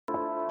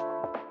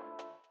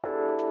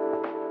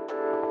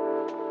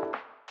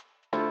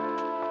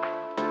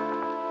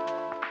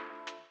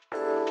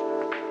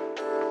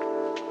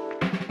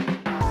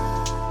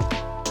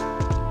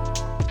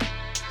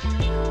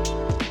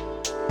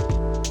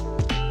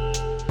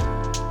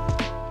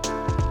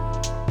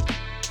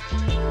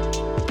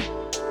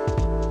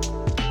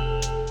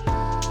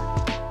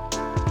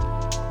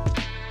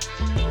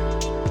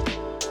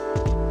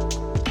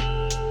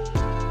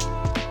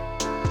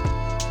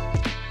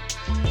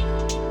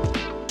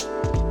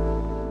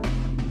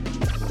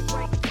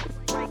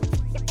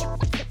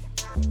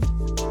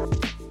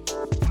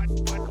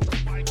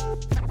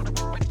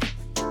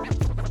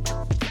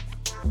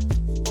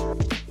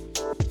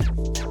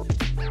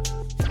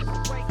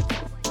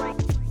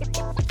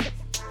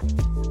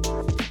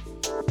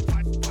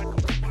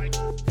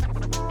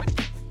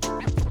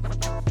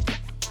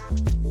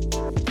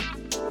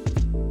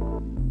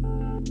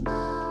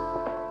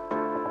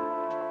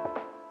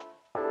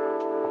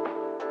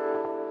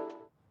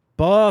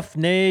Buff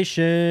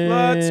Nation?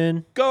 Let's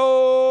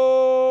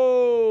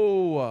go!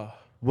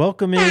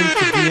 Welcome into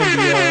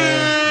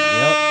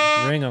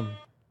DMVR. Yep, ring 'em.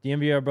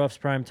 DMVR Buffs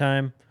Prime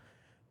Time.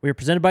 We are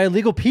presented by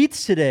Illegal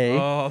Pete's today.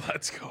 Oh,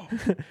 let's go.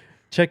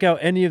 Check out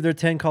any of their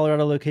 10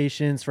 Colorado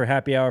locations for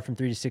happy hour from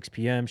 3 to 6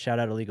 p.m. Shout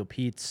out Illegal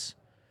Pete's.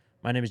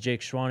 My name is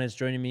Jake Schwanitz.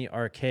 Joining me,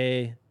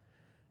 RK.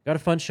 Got a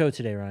fun show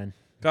today, Ryan.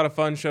 Got a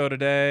fun show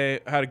today.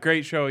 Had a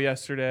great show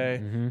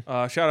yesterday.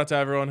 Shout out to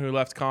everyone who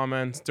left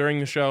comments during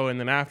the show and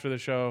then after the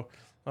show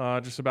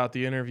just about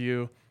the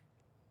interview.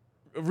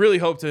 Really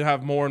hope to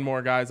have more and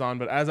more guys on,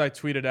 but as I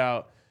tweeted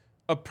out,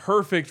 a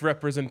perfect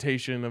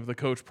representation of the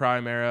Coach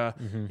Prime era.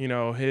 You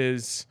know,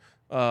 his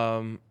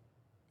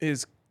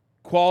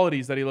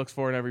qualities that he looks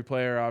for in every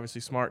player, obviously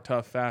smart,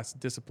 tough, fast,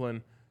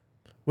 discipline.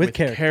 With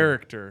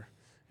character.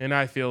 And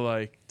I feel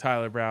like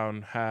Tyler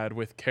Brown had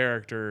with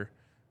character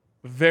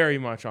very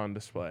much on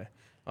display.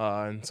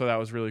 And so that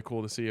was really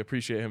cool to see.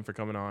 Appreciate him for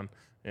coming on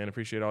and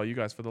appreciate all you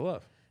guys for the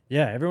love.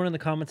 Yeah, everyone in the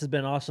comments has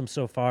been awesome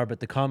so far, but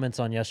the comments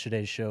on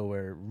yesterday's show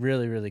were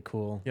really, really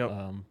cool. Yep.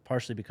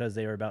 Partially because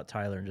they were about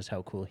Tyler and just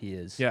how cool he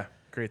is. Yeah,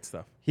 great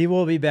stuff. He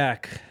will be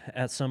back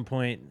at some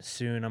point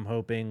soon, I'm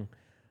hoping.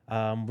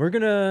 I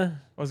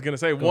was going to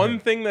say, one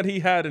thing that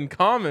he had in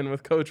common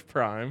with Coach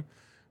Prime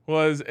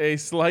was a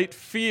slight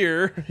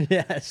fear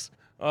Yes.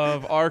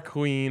 of our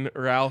queen,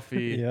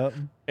 Ralphie. Yep.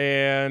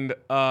 And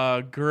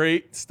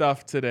great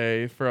stuff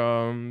today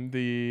from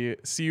the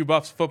CU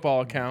Buffs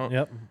football account.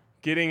 Yep.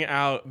 Getting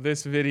out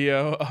this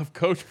video of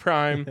Coach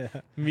Prime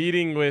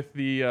meeting with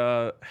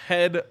the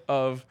head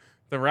of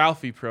the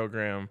Ralphie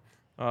program.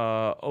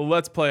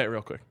 Let's play it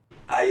real quick.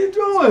 How you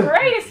doing?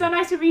 Great, it's so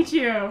nice to meet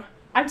you.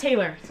 I'm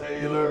Taylor.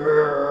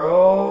 Taylor.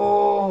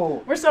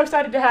 Oh. We're so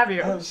excited to have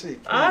you. Have a seat.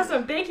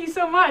 Awesome, thank you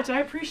so much.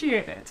 I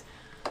appreciate it.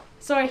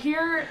 So I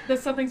hear that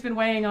something's been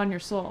weighing on your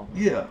soul.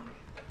 Yeah.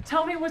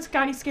 Tell me what's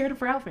got you scared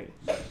of Ralphie.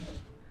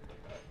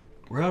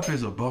 Ralph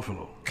is a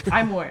buffalo.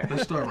 I'm aware.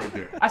 Let's start right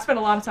there. I spent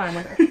a lot of time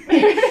with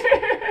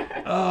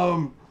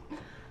her.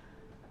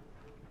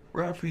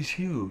 Ralphie's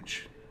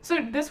huge. So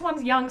this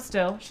one's young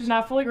still. She's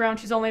not fully grown.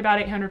 She's only about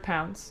 800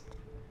 pounds.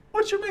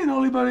 What you mean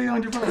only about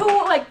 800 pounds?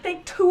 Cool, like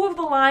think two of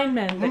the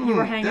linemen that you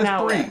were hanging that's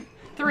out three. with.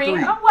 Three?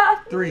 Three. Oh,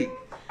 what? 3.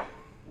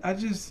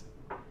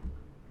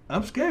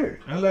 I'm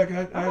scared.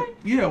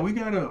 Yeah, we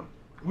gotta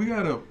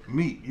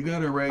meet. You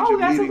gotta arrange a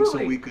meeting so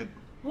absolutely. we could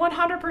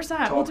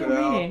 100%. We'll talk do it a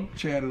out, meeting.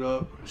 chat it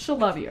up. She'll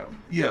love you.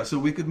 Yeah, so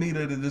we could meet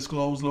at a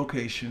disclosed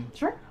location.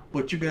 Sure.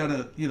 But you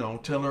gotta,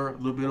 tell her a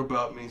little bit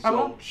about me, I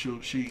so will.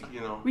 she,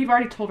 We've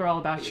already told her all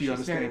about you. she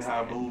She's very understands how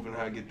I excited. move and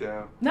how I get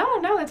down.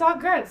 No, it's all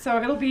good.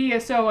 So it'll be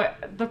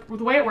the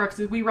way it works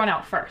is we run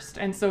out first,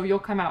 and so you'll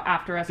come out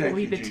after us. Thank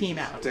We'll lead you, the team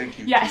Jesus. out. Thank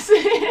you. Yes.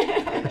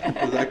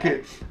 'Cause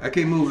I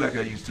can't move like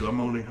I used to.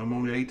 I'm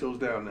only 8 toes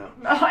down now.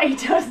 Oh, 8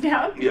 toes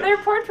down. Yeah. They're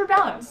important for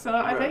balance, so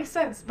Right. it makes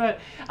sense. But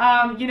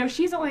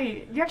she's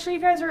only you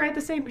guys are right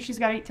the same, but she's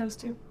got 8 toes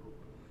too.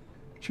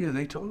 She has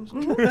 8 toes?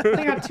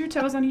 They got 2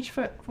 toes on each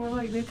foot. 4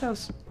 legs, 8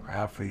 toes.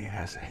 Ralphie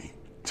has 8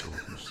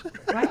 toes.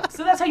 Right.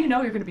 So that's how you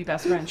know you're gonna be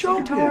best friends. You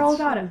can tell her all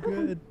about it.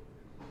 Good.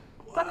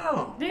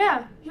 Wow.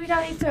 Yeah, we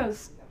got 8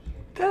 toes.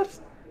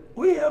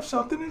 We have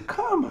something in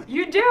common.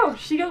 You do.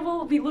 She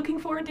will be looking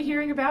forward to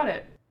hearing about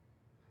it.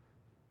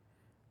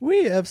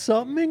 We have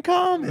something in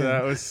common.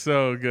 That was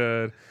so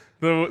good.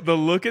 The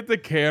look at the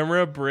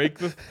camera break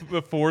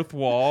the fourth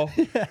wall.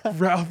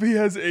 Ralphie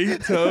has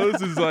 8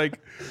 toes is like,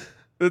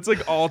 it's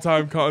like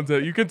all-time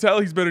content. You can tell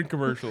he's been in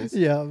commercials.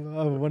 Yeah,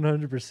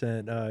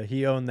 100%.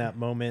 He owned that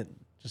moment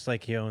just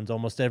like he owns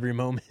almost every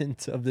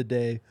moment of the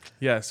day.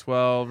 Yes,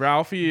 well,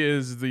 Ralphie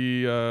is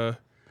the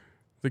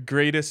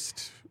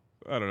greatest,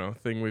 I don't know,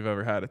 thing we've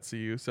ever had at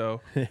CU.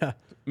 So Yeah,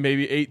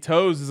 maybe 8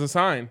 toes is a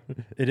sign.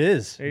 it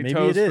is. 8 Maybe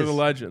toes it is. for the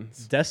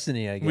legends.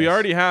 Destiny, I guess. We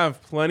already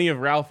have plenty of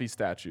Ralphie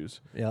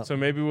statues. Yeah. So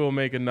maybe we'll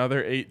make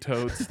another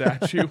 8-toed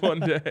statue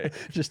one day.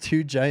 Just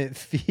 2 giant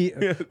feet.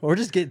 Or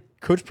just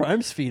get Coach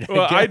Prime's feet.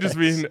 Well, I guess. just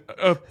mean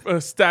a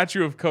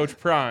statue of Coach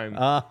Prime.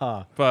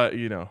 Uh-huh. But,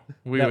 we That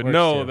would works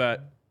know too.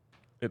 that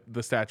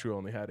the statue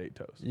only had 8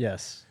 toes.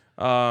 Yes.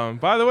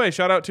 By the way,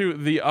 shout out to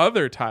the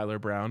other Tyler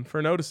Brown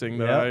for noticing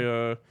that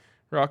Yep. I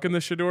rocking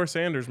the Shador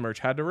Sanders merch.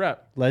 Had to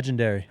rep.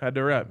 Legendary.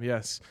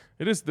 Yes.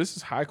 This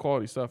is high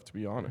quality stuff, to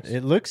be honest.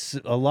 It looks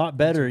a lot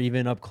better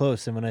even up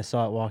close than when I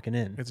saw it walking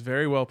in. It's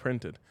very well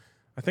printed.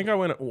 I think I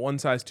went one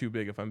size too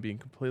big, if I'm being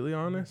completely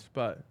honest,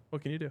 but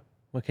what can you do?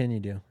 What can you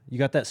do? You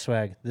got that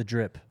swag, the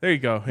drip. There you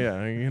go. Yeah,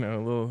 a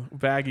little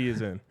baggy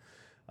is in.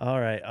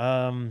 All right.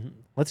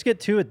 Let's get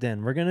to it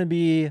then. We're going to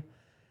be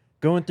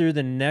going through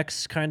the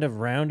next kind of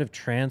round of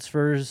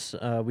transfers.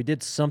 We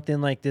did something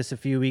like this a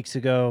few weeks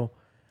ago.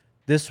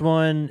 This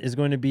one is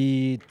going to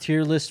be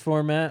tier list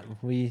format.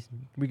 We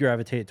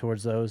gravitate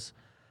towards those.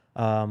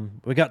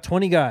 We got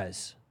 20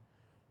 guys.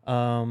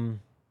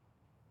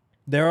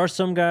 There are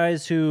some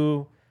guys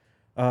who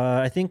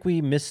I think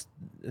we missed.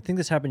 I think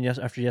this happened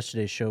after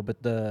yesterday's show,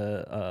 but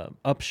the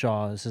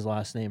Upshaw is his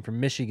last name, from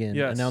Michigan,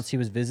 Yes. announced he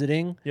was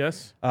visiting.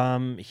 Yes.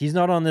 He's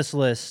not on this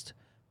list,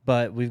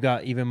 but we've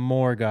got even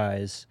more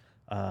guys.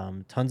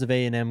 Tons of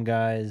A&M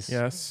guys.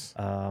 Yes.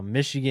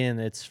 Michigan,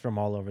 it's from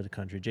all over the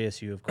country.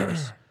 JSU, of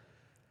course.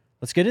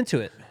 Let's get into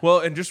it. Well,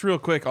 and just real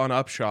quick on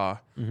Upshaw,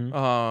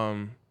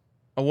 Mm-hmm.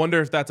 I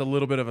wonder if that's a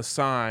little bit of a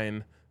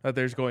sign that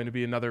there's going to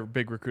be another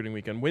big recruiting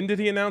weekend. When did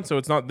he announce? So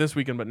it's not this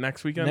weekend, but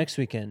next weekend? Next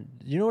weekend.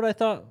 You know what I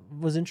thought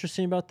was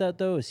interesting about that,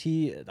 though, is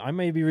I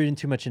may be reading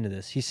too much into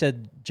this. He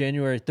said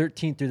January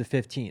 13th through the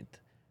 15th.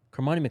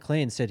 Cormani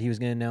McLean said he was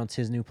going to announce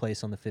his new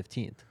place on the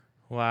 15th.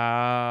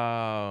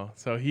 Wow.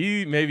 So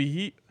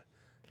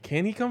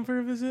can he come for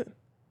a visit?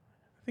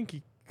 I think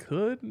he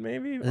could,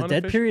 maybe. The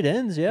dead period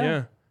ends,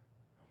 yeah.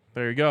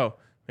 There you go.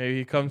 Maybe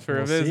he comes for a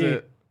We'll see.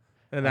 visit,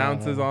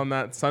 announces on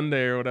that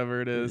Sunday or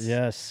whatever it is.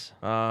 Yes.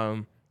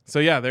 So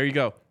yeah, there you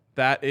go.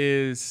 That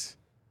is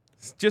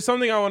just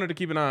something I wanted to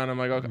keep an eye on. I'm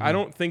like, okay, I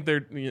don't think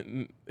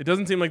it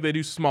doesn't seem like they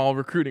do small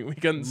recruiting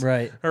weekends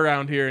Right.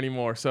 around here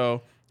anymore.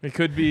 So it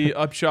could be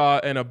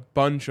Upshaw and a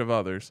bunch of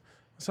others.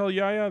 So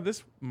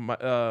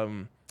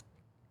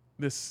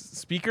this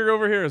speaker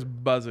over here is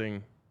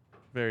buzzing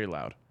very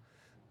loud.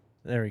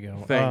 There we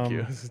go. Thank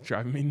you. This is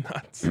driving me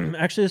nuts.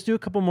 Actually, let's do a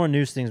couple more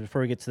news things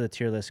before we get to the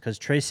tier list, because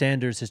Trey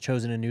Sanders has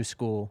chosen a new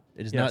school.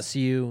 It is not Yes.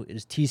 CU, it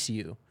is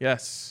TCU.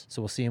 Yes.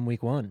 So we'll see him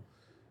week 1.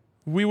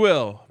 We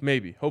will,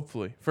 maybe,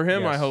 hopefully. For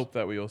him, I Yes. hope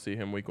that we will see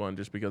him week 1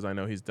 just because I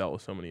know he's dealt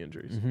with so many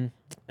injuries. Mm-hmm.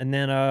 And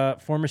then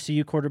former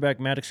CU quarterback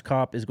Maddox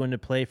Kopp is going to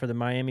play for the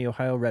Miami,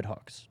 Ohio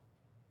Redhawks.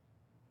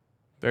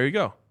 There you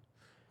go.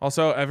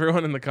 Also,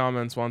 everyone in the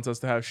comments wants us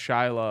to have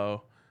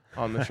Shiloh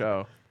on the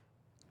show.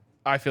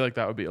 I feel like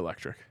that would be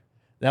electric.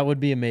 That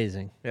would be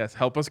amazing. Yes,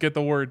 help us get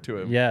the word to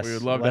him. Yes, we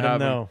would love let to him have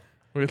know.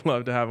 him. We'd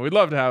love to have him. We'd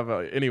love to have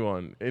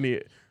anyone,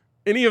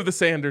 any of the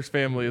Sanders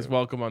family is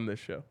welcome on this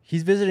show.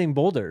 He's visiting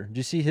Boulder. Did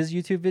you see his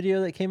YouTube video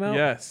that came out?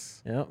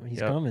 Yes. Yep, he's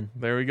Yep. coming.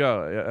 There we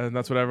go. Yeah, and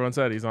that's what everyone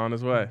said. He's on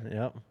his way.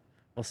 Yep.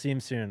 We'll see him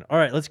soon. All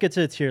right, let's get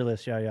to the tier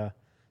list. Yeah.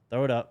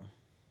 Throw it up.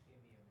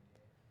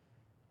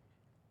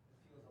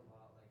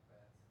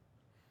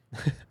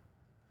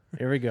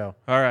 Here we go.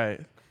 All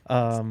right.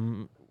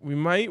 Um, We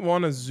might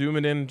want to zoom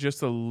it in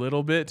just a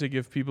little bit to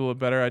give people a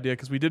better idea,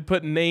 because we did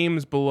put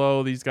names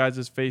below these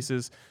guys'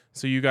 faces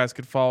so you guys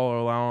could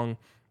follow along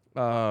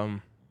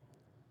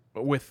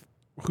with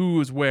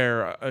who's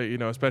where,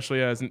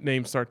 especially as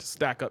names start to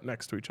stack up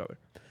next to each other.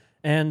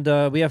 and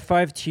we have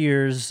 5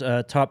 tiers,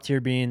 top tier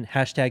being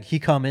hashtag he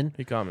coming.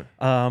 He comment.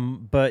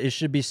 But it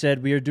should be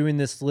said we are doing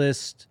this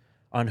list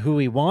on who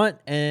we want,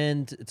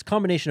 and it's a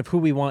combination of who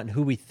we want and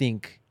who we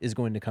think is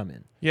going to come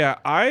in. Yeah,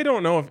 I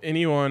don't know if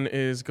anyone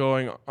is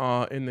going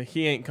in the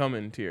he ain't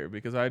coming tier,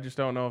 because I just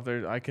don't know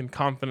if I can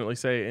confidently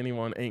say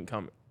anyone ain't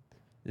coming.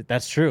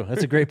 That's true.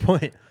 That's a great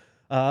point.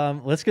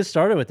 Let's get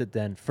started with it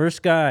then.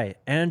 First guy,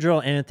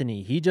 Andrel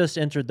Anthony. He just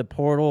entered the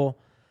portal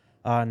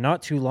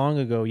not too long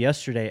ago,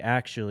 yesterday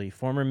actually.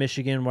 Former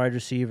Michigan wide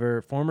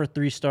receiver, former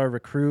 3-star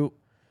recruit.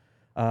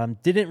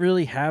 Didn't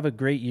really have a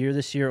great year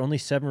this year. Only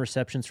 7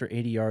 receptions for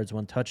 80 yards,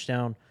 1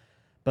 touchdown.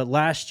 But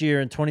last year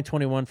in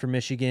 2021 for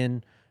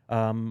Michigan,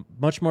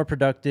 much more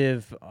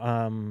productive.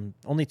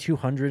 Only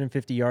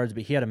 250 yards,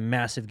 but he had a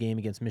massive game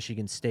against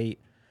Michigan State.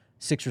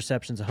 6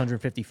 receptions,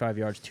 155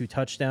 yards, 2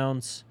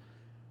 touchdowns.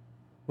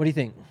 What do you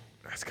think?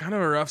 It's kind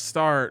of a rough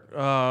start.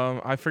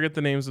 I forget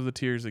the names of the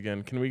tiers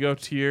again. Can we go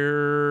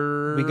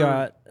tier? We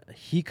got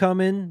he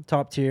coming,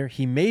 top tier.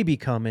 He may be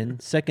coming,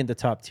 second to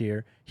top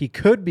tier. He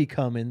could be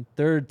coming,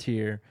 third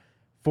tier.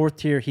 Fourth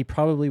tier, he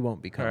probably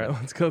won't be All coming. right,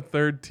 let's go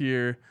third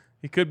tier.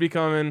 He could be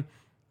coming.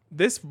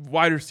 This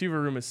wide receiver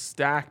room is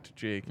stacked,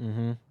 Jake.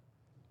 Mm-hmm.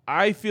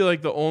 I feel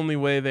like the only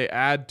way they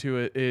add to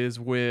it is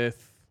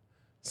with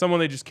someone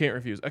they just can't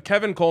refuse. A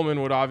Kevin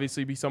Coleman would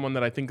obviously be someone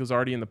that I think is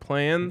already in the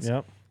plans.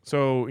 Yep.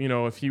 So,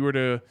 if he were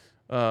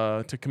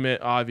to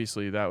commit,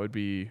 obviously that would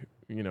be,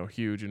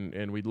 huge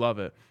and we'd love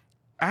it.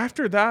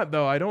 After that,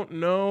 though, I don't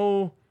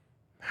know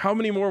how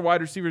many more wide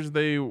receivers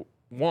they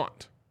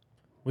want.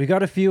 We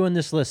got a few on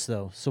this list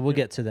though, so we'll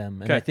get to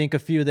them. And Okay. I think a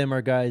few of them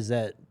are guys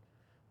that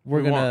we're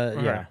We gonna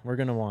want. Okay. we're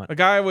gonna want. A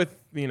guy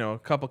with, a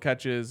couple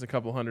catches, a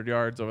couple 100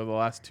 yards over the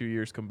last 2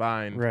 years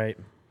combined. Right.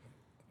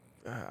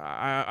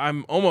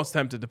 I'm almost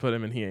tempted to put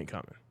him in he ain't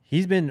coming.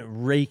 He's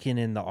been raking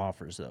in the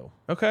offers though.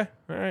 Okay.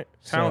 All right.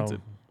 Talented.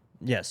 So,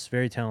 yes,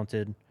 very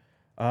talented.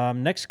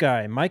 Next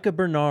guy, Micah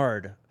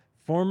Bernard,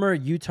 former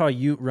Utah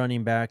Ute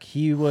running back.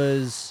 He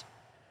was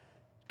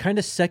kind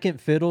of second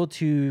fiddle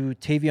to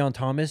Tavion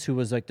Thomas, who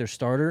was like their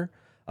starter.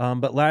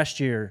 But last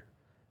year,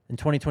 in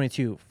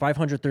 2022,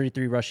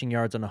 533 rushing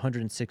yards on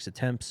 106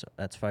 attempts.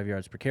 That's 5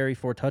 yards per carry,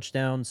 4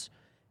 touchdowns.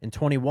 In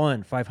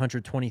 21,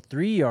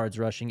 523 yards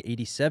rushing,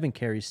 87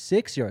 carries,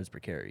 6 yards per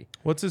carry.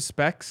 What's his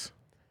specs?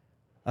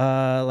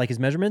 Like his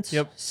measurements?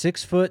 Yep.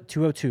 6 foot,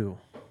 202.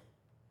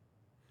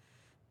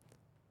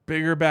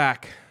 Bigger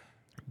back.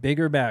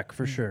 Bigger back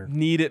for sure.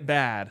 Need it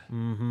bad.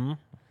 Mm-hmm.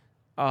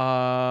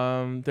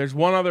 There's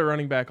one other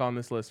running back on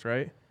this list,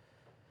 right?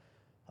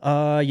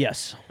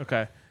 Yes.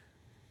 Okay.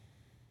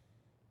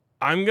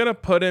 I'm going to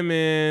put him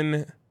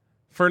in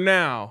for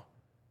now.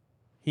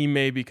 He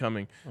may be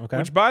coming. Okay.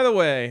 Which, by the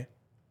way,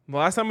 the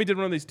last time we did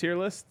one of these tier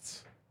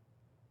lists,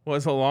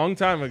 was a long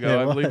time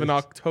ago. I believe in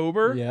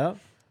October. Yeah.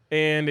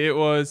 And it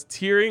was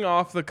tearing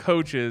off the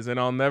coaches, and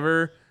I'll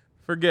never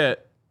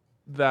forget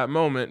that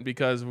moment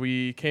because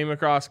we came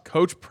across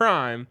Coach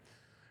Prime,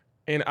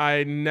 and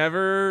I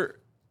never.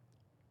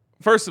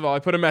 First of all, I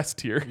put a S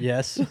tier.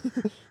 Yes.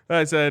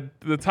 I said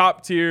the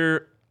top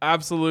tier,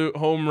 absolute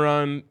home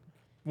run,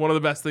 one of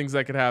the best things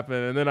that could happen.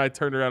 And then I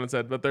turned around and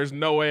said, but there's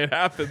no way it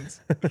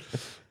happens.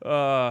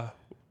 What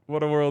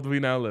a world we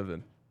now live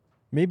in.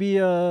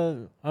 Maybe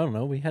I don't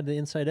know. We had the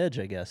inside edge,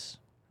 I guess.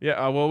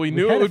 Yeah, well, we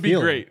knew had it a would be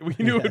feeling. great. We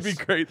knew it would be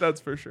Yes. great,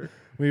 that's for sure.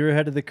 We were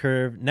ahead of the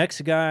curve.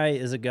 Next guy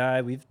is a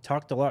guy we've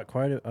talked about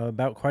quite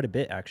a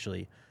bit,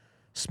 actually.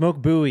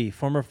 Smoke Bowie,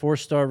 former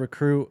 4-star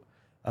recruit,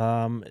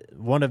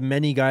 one of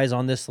many guys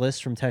on this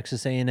list from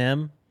Texas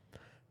A&M.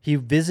 He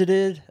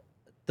visited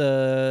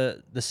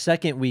the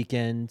second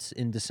weekend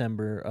in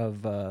December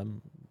of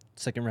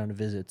second round of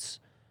visits.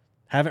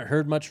 Haven't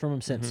heard much from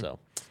him since, though.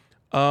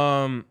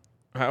 I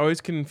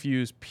always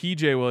confuse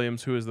PJ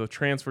Williams, who is the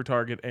transfer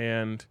target,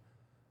 and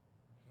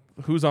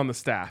who's on the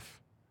staff.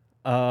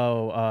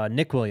 Oh,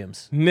 Nick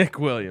Williams. Nick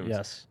Williams.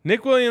 Yes.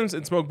 Nick Williams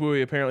and Smoke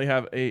Bowie apparently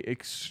have a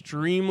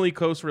extremely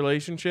close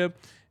relationship,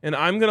 and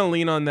I'm going to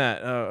lean on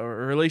that.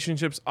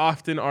 Relationships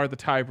often are the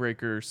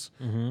tiebreakers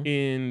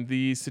in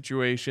these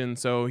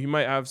situations, so he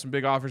might have some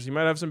big offers. He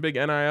might have some big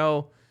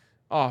NIL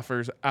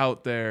offers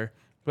out there,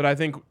 but I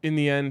think in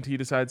the end he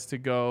decides to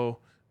go,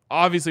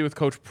 obviously, with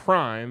Coach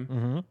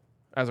Prime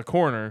as a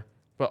corner,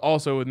 but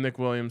also with Nick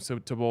Williams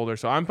to Boulder.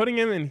 So I'm putting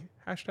him in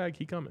hashtag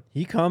he coming.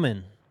 He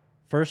coming.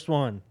 First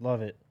one.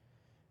 Love it.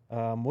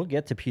 We'll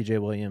get to PJ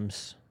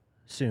Williams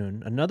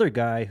soon. Another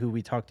guy who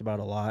we talked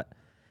about a lot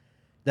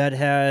that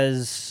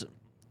has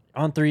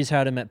on threes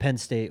had him at Penn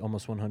State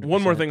almost 100%.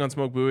 One more thing on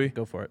Smoke Bowie.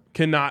 Go for it.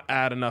 Cannot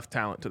add enough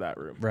talent to that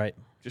room. Right.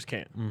 Just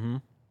can't.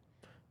 And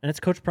it's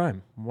Coach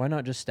Prime. Why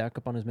not just stack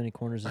up on as many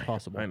corners as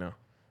possible? I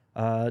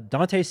know.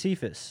 Dante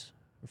Cephas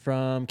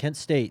from Kent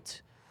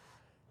State.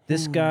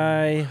 This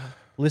guy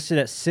listed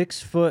at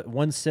 6 foot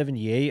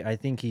 178. I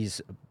think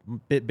he's a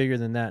bit bigger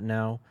than that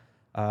now.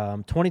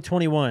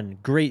 2021,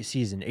 great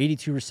season.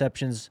 82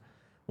 receptions,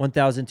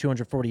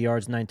 1,240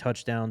 yards, 9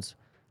 touchdowns.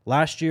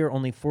 Last year,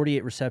 only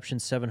 48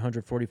 receptions,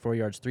 744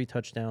 yards, 3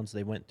 touchdowns.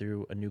 They went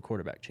through a new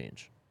quarterback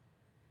change.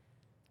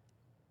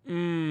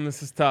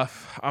 This is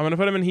tough. I'm going to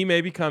put him in he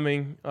may be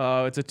coming.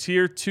 It's a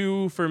tier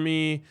 2 for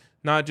me,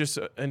 not just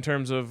in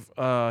terms of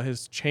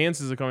his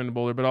chances of coming to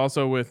Boulder, but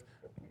also with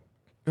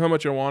how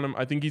much I want him.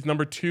 I think he's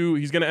number 2.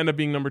 He's going to end up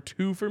being number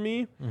 2 for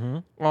me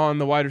on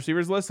the wide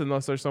receivers list,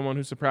 unless there's someone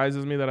who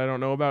surprises me that I don't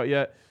know about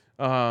yet.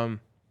 I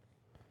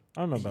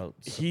don't know about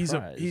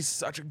surprise. He's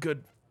such a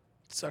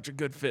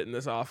good fit in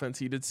this offense.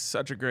 He did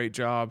such a great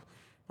job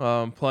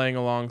playing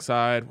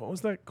alongside. What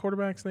was that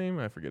quarterback's name?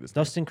 I forget his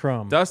name. Dustin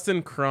Crum.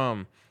 Dustin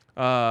Crum.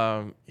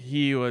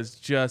 He was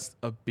just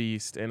a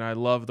beast, and I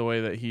love the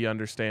way that he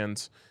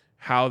understands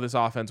how this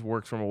offense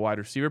works from a wide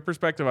receiver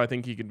perspective. I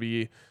think he could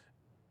be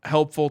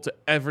helpful to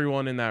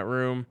everyone in that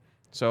room.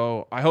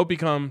 So I hope he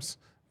comes,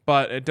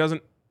 but it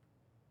doesn't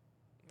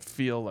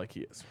feel like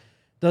he is.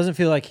 Doesn't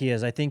feel like he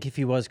is. I think if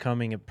he was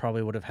coming, it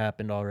probably would have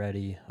happened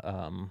already.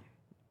 I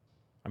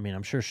mean,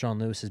 I'm sure Sean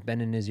Lewis has been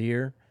in his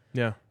ear.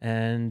 Yeah.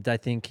 And I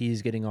think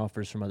he's getting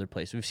offers from other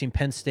places. We've seen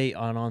Penn State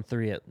on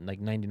 3 at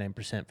like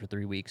 99% for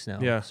 3 weeks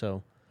now. Yeah.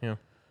 So Yeah.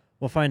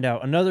 We'll find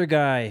out. Another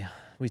guy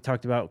we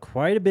talked about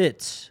quite a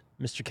bit,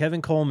 Mr.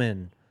 Kevin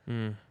Coleman,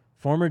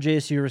 former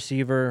JSU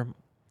receiver.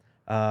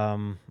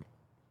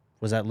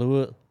 Was at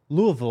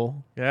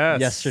Louisville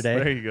yesterday.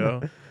 There you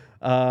go.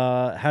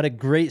 Had a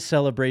great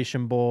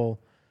Celebration Bowl.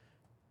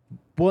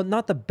 Well,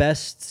 not the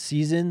best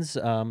seasons.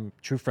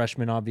 True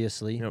freshman,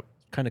 obviously. Yep.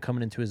 Kind of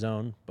coming into his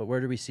own. But where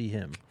do we see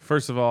him?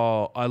 First of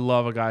all, I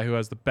love a guy who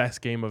has the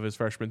best game of his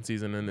freshman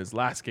season and his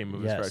last game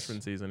of his freshman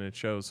season. It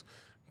shows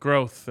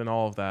growth and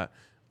all of that.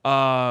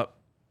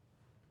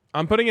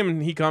 I'm putting him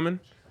in he coming.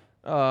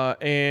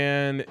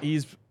 And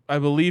he's, I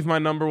believe, my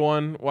number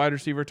 1 wide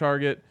receiver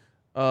target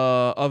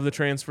of the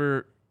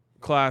transfer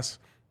class.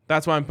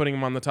 That's why I'm putting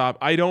him on the top.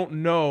 I don't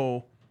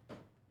know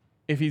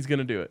if he's going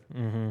to do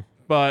it.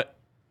 But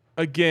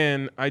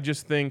again, I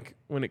just think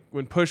when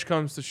push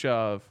comes to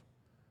shove,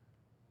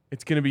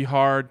 it's going to be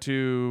hard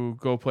to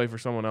go play for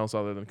someone else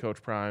other than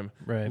Coach Prime.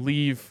 Right.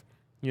 Leave,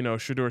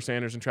 Shedeur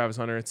Sanders and Travis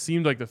Hunter. It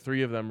seemed like the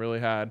 3 of them really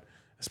had,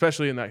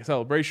 especially in that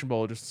Celebration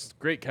Bowl, just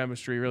great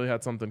chemistry, really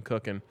had something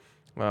cooking.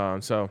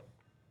 So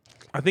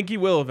I think he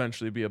will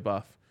eventually be a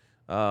buff.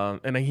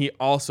 And he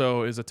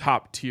also is a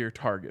top-tier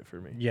target for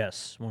me.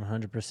 Yes,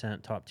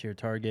 100% top-tier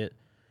target.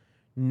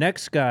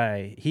 Next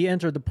guy, he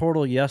entered the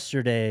portal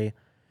yesterday.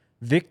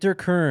 Victor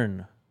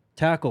Kern,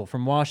 tackle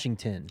from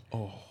Washington.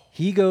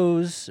 He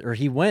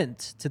went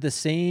to the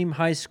same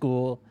high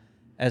school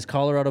as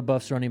Colorado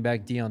Buffs running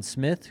back Deion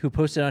Smith, who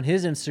posted on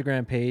his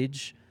Instagram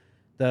page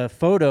the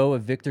photo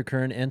of Victor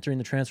Kern entering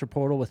the transfer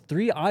portal with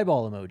 3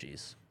 eyeball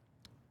emojis.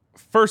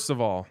 First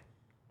of all,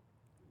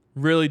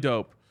 really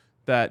dope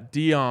that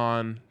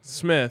Deion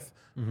Smith,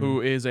 who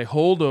is a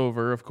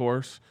holdover, of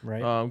course,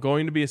 Right.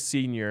 going to be a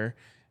senior,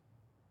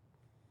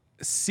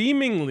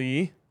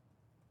 seemingly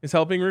is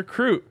helping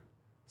recruit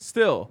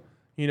still.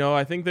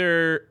 I think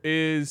there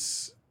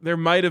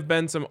might have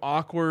been some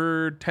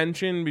awkward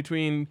tension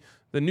between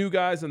the new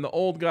guys and the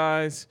old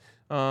guys.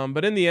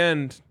 But in the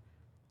end,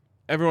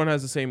 everyone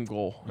has the same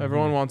goal. Mm-hmm.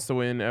 Everyone wants to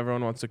win.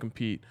 Everyone wants to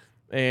compete.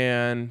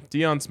 And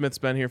Deion Smith's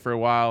been here for a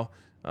while.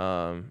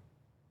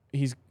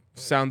 He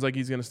sounds like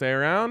he's going to stay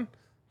around.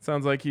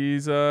 Sounds like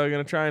he's going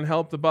to try and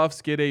help the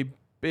Buffs get a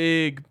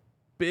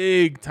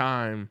big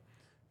time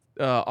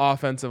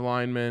offensive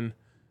lineman,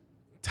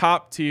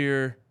 top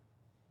tier,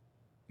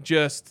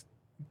 just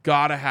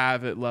gotta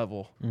have it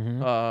level.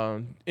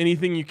 Mm-hmm.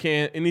 Anything you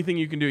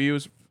can do. He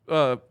was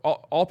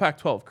all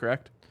Pac-12,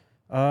 correct?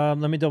 Let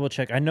me double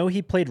check. I know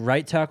he played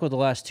right tackle the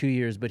last 2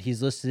 years, but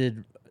he's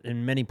listed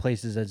in many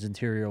places as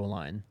interior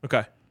line.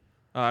 Okay.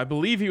 I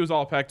believe he was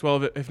all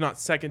Pac-12, if not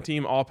second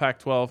team all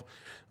Pac-12.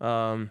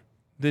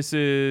 This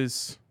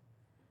is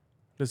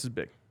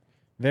big.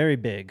 Very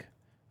big.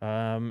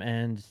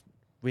 And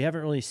we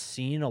haven't really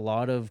seen a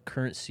lot of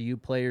current CU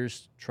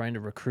players trying to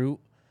recruit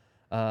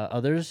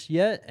others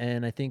yet.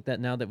 And I think that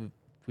now that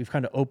we've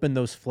kind of opened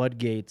those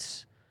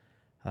floodgates,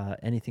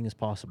 anything is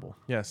possible.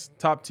 Yes.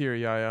 Top tier,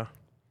 yeah.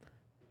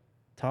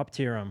 Top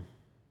tier him.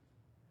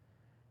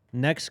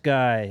 Next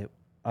guy,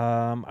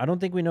 I don't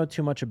think we know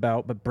too much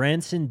about, but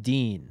Branson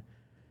Dean.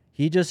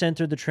 He just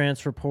entered the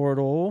transfer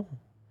portal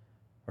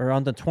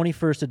on the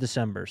 21st of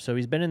December. So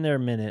he's been in there a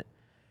minute.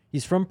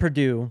 He's from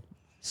Purdue,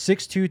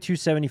 6'2",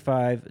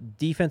 275,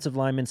 defensive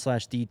lineman /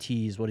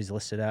 DT is what he's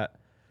listed at.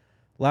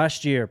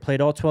 Last year,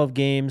 played all 12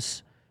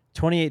 games,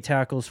 28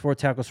 tackles, 4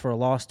 tackles for a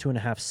loss,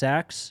 2.5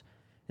 sacks.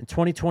 In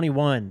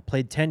 2021,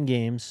 played 10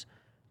 games,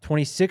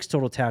 26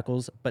 total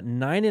tackles, but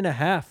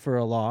 9.5 for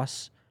a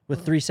loss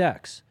with 3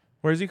 sacks.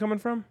 Where's he coming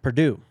from?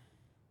 Purdue.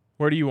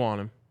 Where do you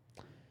want him?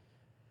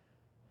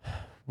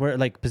 Where,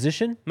 like,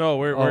 position? No,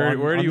 where do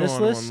you want him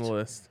on the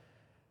list?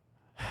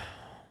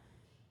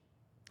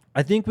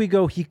 I think we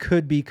go he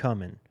could be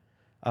coming.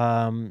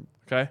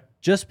 Okay.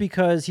 Just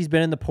because he's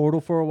been in the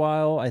portal for a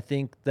while, I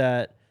think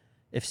that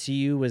if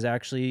CU was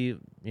actually,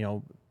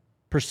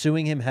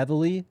 pursuing him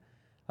heavily,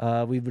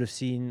 we would have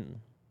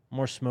seen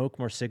more smoke,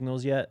 more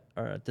signals yet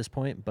at this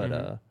point.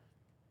 But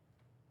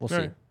we'll see.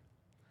 Right.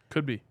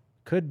 Could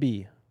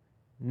be.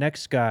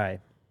 Next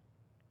guy,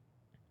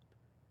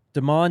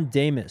 Damon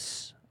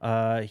Damus.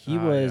 He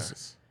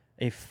was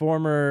a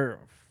former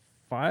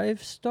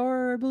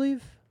 5-star, I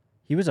believe.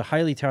 He was a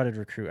highly touted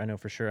recruit, I know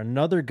for sure.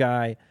 Another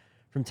guy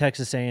from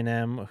Texas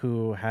A&M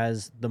who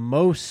has the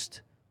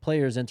most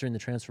players entering the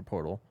transfer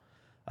portal.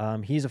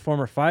 He's a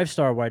former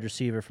 5-star wide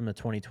receiver from the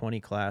 2020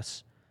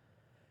 class.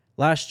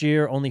 Last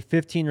year, only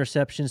 15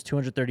 receptions,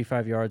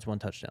 235 yards, 1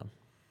 touchdown.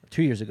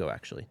 2 years ago,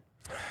 actually.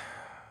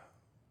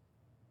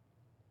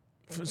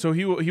 So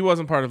he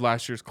wasn't part of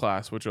last year's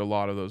class, which a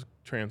lot of those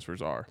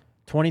transfers are.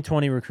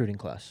 2020 recruiting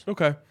class.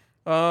 Okay.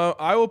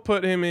 I will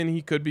put him in.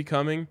 He could be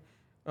coming.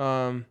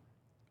 The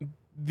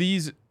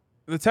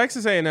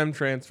Texas A&M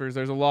transfers,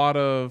 there's a lot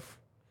of,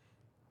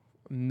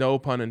 no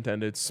pun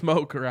intended,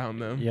 smoke around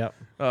them. Yep.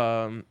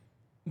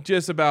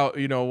 Just about,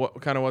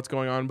 what's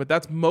going on. But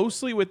that's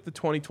mostly with the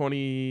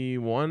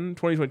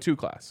 2022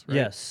 class, right?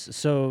 Yes.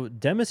 So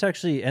Demus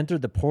actually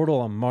entered the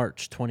portal on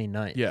March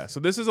 29th. Yeah. So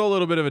this is a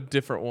little bit of a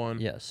different one.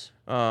 Yes.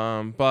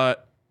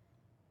 But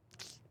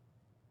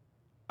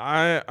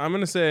I'm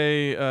gonna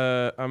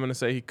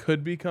say he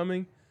could be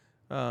coming.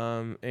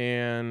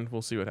 And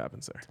we'll see what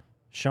happens there.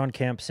 Sean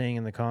Camp saying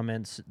in the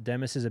comments,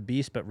 Demus is a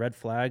beast, but red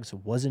flags,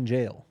 was in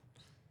jail.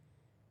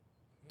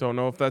 Don't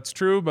know if that's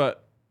true,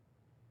 but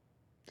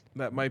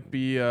that might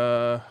be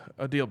a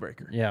deal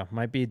breaker. Yeah,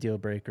 might be a deal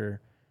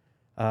breaker.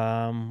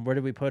 Where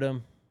did we put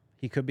him?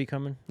 He could be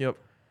coming. Yep.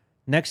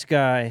 Next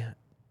guy,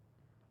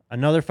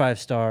 another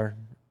 5-star,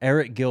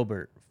 Eric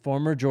Gilbert,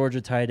 former Georgia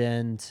tight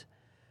end.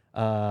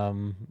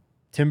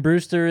 Tim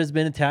Brewster has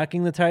been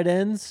attacking the tight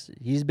ends.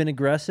 He's been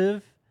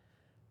aggressive.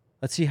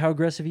 Let's see how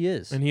aggressive he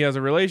is. And he has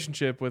a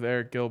relationship with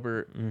Eric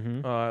Gilbert,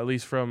 at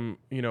least from,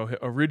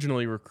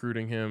 originally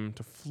recruiting him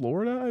to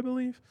Florida, I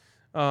believe.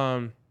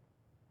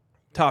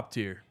 Top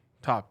tier.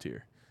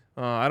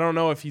 I don't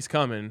know if he's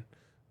coming,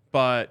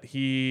 but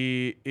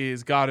he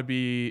is got to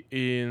be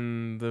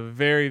in the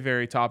very,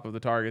 very top of the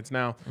targets.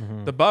 Now,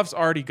 the Buffs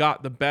already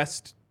got the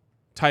best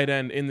tight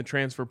end in the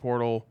transfer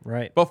portal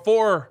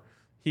before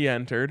he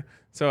entered.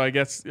 So I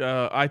guess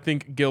I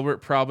think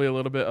Gilbert probably a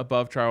little bit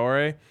above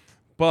Traore,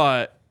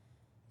 but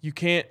you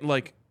can't,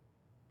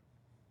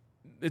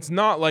 it's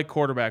not like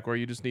quarterback where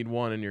you just need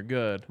one and you're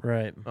good.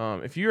 Right.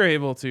 If you're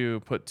able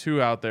to put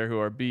 2 out there who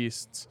are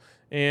beasts,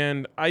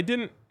 and I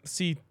didn't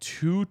see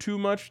too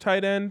much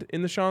tight end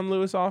in the Sean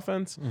Lewis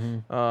offense.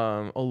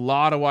 A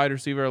lot of wide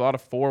receiver, a lot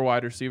of 4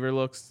 wide receiver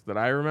looks that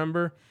I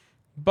remember.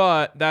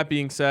 But that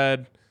being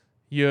said,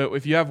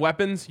 if you have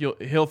weapons,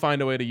 he'll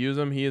find a way to use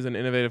them. He is an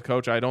innovative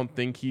coach. I don't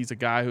think he's a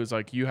guy who's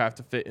like, you have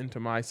to fit into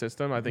my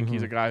system. I think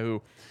he's a guy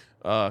who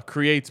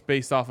creates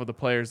based off of the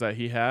players that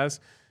he has.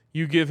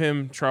 You give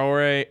him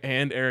Traore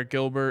and Eric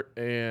Gilbert,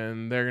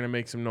 and they're going to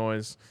make some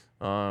noise.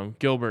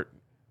 Gilbert,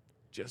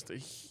 just a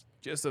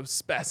just a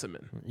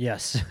specimen.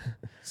 Yes.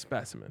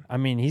 Specimen. I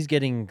mean, he's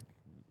getting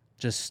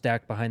just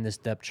stacked behind this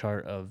depth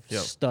chart of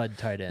stud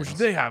tight ends. Which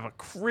they have a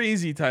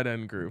crazy tight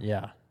end group.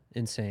 Yeah,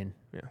 insane.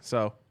 Yeah,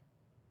 so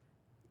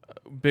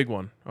big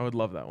one. I would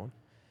love that one.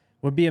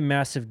 Would be a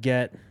massive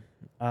get.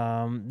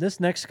 This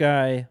next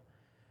guy,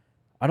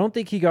 I don't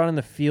think he got on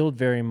the field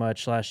very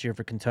much last year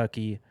for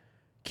Kentucky.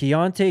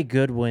 Keontae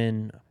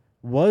Goodwin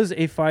was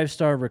a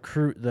 5-star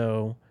recruit,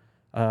 though.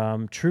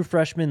 True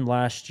freshman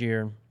last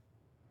year.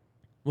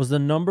 Was the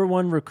number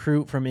 1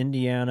 recruit from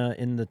Indiana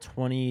in the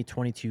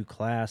 2022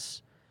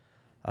 class.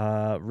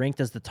 Ranked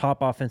as the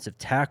top offensive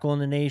tackle in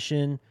the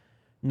nation.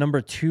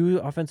 Number 2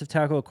 offensive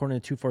tackle according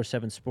to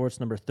 247 Sports.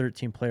 Number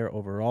 13 player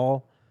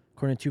overall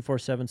according to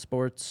 247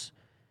 Sports.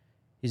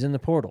 He's in the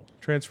portal.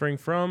 Transferring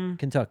from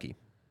Kentucky.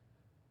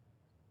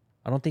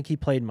 I don't think he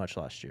played much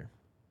last year.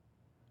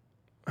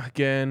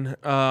 Again,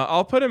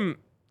 I'll put him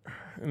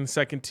in the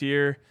second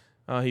tier.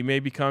 He may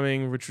be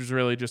coming, which was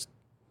really just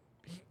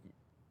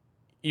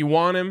you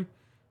want him.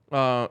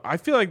 I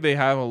feel like they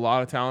have a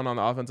lot of talent on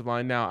the offensive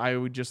line now. I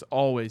would just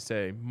always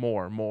say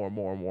more.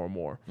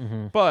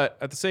 Mm-hmm. But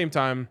at the same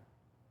time,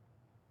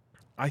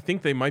 I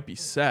think they might be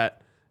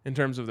set in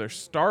terms of their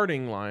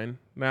starting line.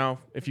 Now,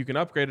 if you can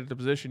upgrade at the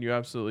position, you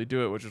absolutely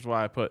do it, which is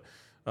why I put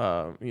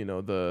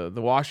the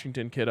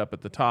Washington kid up at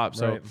the top.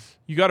 So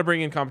you got to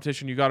bring in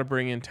competition. You got to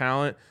bring in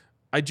talent.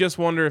 I just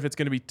wonder if it's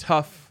going to be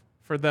tough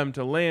for them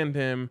to land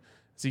him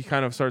as he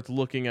kind of starts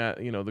looking at,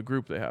 the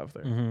group they have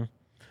there. Mm-hmm.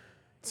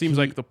 It seems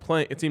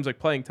like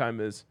playing time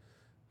is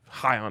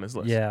high on his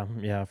list.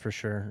 Yeah, for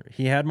sure.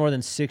 He had more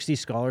than 60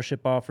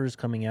 scholarship offers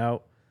coming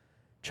out.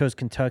 Chose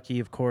Kentucky,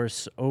 of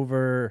course,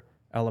 over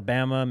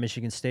Alabama,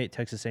 Michigan State,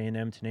 Texas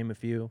A&M, to name a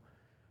few.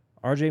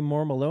 RJ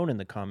Moore Malone in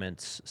the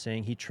comments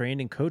saying he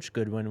trained and coached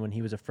Goodwin when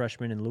he was a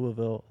freshman in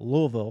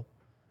Louisville,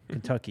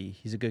 Kentucky.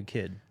 He's a good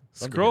kid.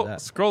 Scroll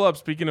up.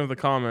 Speaking of the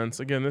comments,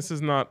 again, this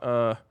is not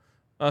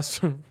us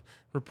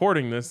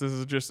reporting this. This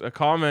is just a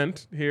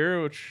comment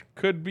here, which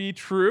could be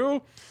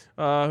true.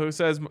 Who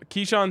says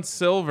Keyshawn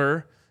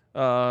Silver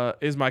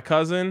is my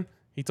cousin.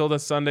 He told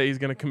us Sunday he's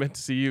going to commit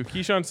to CU.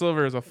 Keyshawn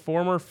Silver is a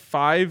former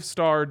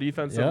 5-star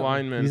defensive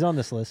lineman. He's on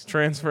this list.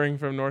 Transferring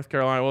from North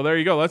Carolina. Well, there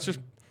you go.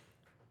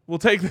 We'll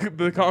take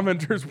the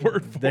commenter's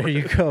word for it. There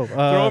you go.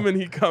 Throw him and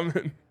he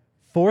coming.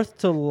 4th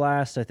to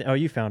last, I think. Oh,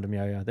 you found him.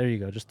 Yeah. There you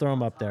go. Just throw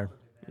him up there.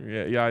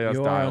 Yeah. You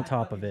are on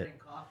top of it.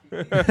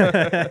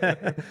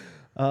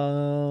 What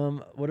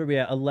are we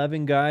at?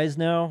 11 guys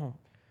now?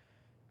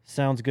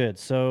 Sounds good.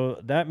 So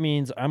that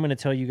means I'm going to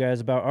tell you guys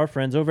about our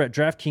friends over at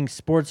DraftKings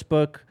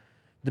Sportsbook,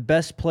 the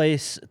best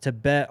place to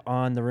bet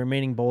on the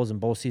remaining bowls in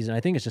bowl season. I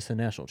think it's just the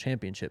national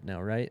championship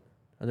now, right?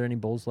 Are there any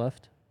bowls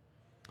left?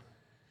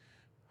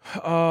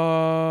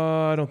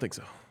 I don't think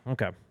so.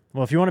 Okay.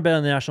 Well, if you want to bet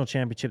on the national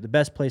championship, the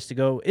best place to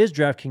go is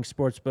DraftKings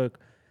Sportsbook,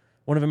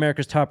 one of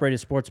America's top-rated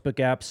sportsbook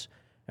apps.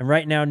 And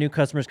right now, new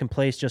customers can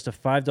place just a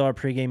 $5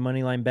 pregame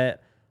moneyline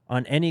bet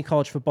on any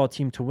college football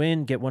team to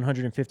win, get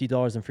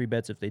 $150 in free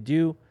bets if they do.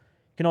 You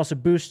can also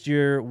boost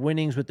your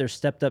winnings with their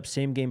stepped-up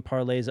same-game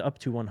parlays up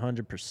to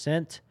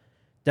 100%.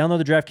 Download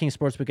the DraftKings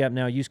Sportsbook app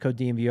now. Use code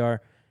DNVR.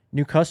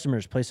 New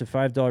customers place a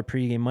 $5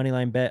 pregame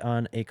moneyline bet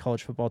on a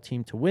college football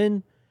team to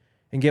win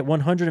and get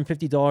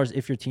 $150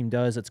 if your team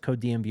does. That's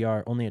code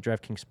DNVR only at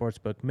DraftKings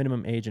Sportsbook.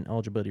 Minimum age and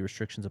eligibility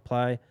restrictions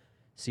apply.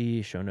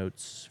 See show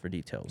notes for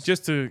details.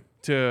 Just to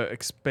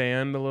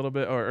expand a little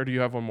bit, or do you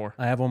have one more?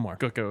 I have one more.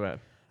 Go ahead.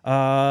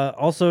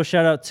 Also,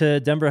 shout out to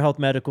Denver Health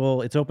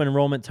Medical. It's open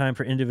enrollment time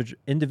for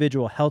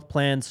individual health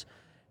plans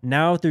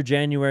now through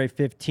January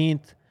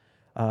 15th.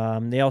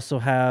 They also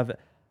have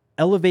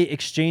Elevate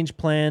Exchange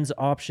plans,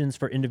 options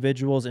for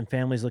individuals and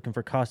families looking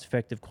for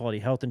cost-effective quality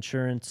health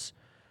insurance.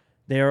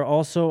 They are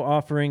also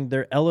offering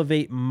their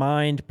Elevate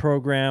Mind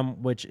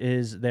program, which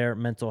is their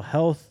mental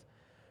health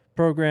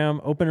program.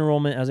 Open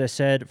enrollment, as I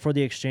said, for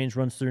the exchange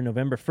runs through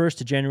November 1st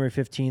to January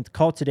 15th.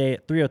 Call today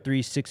at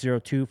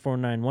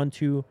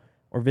 303-602-4912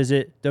 or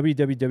visit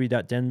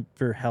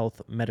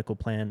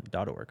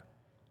www.denverhealthmedicalplan.org.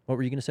 What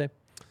were you going to say? I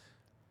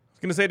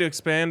was going to say, to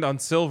expand on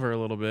Silver a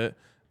little bit,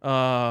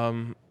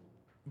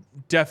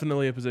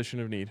 definitely a position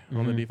of need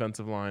on the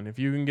defensive line. If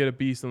you can get a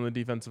beast on the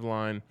defensive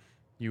line,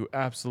 you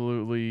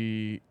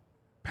absolutely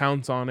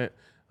pounce on it.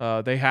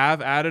 They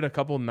have added a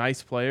couple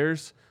nice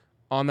players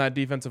on that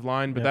defensive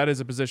line, but that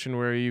is a position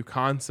where you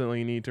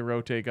constantly need to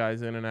rotate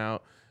guys in and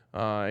out,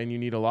 and you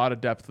need a lot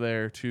of depth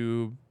there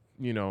to,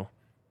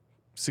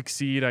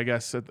 succeed, I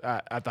guess,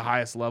 at the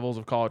highest levels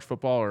of college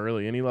football, or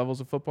really any levels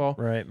of football.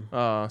 Right.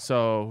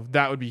 So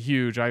that would be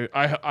huge.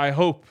 I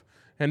hope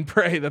and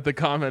pray that the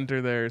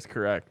commenter there is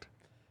correct.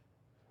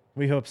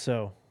 We hope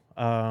so.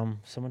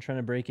 Someone trying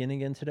to break in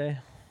again today?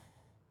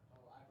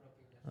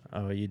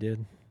 Oh, you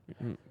did?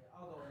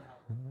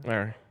 All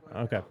right.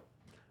 Okay.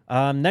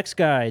 Next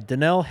guy,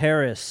 Donnell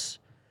Harris,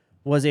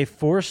 was a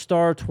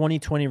 4-star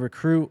 2020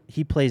 recruit.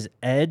 He plays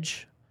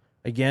edge,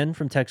 again,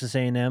 from Texas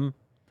A&M.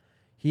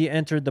 He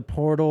entered the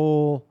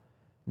portal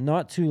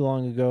not too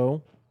long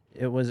ago.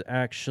 It was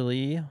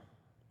actually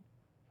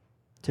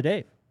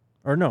today.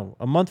 or no,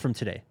 a month from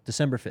today,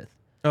 December 5th.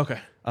 Okay.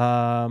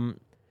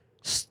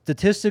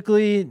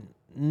 Statistically,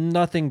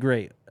 nothing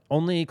great.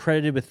 Only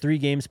credited with 3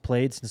 games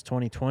played since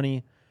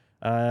 2020.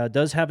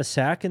 Does have a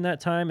sack in that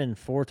time and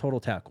 4 total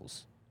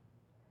tackles.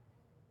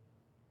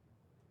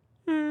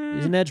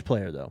 He's an edge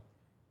player, though.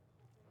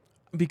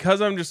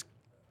 Because I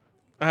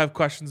have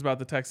questions about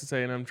the Texas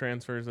A&M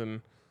transfers,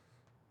 and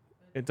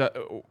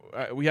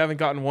we haven't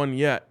gotten one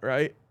yet,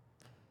 right?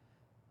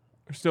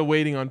 We're still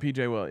waiting on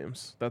PJ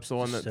Williams. That's the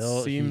one that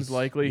seems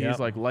likely. Yep. He's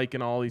like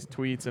liking all these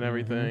tweets and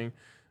everything.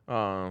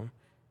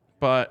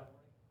 But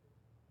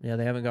yeah,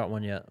 they haven't got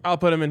one yet. I'll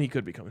put him in. He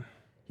could be coming.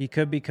 He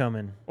could be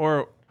coming.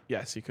 Or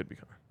yes, he could be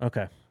coming.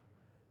 Okay.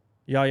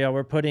 Yeah,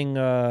 we're putting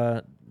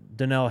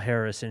Donnell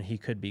Harris in. He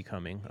could be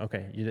coming.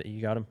 Okay,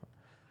 you got him.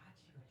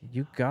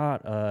 You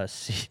got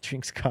he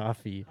drinks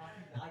coffee.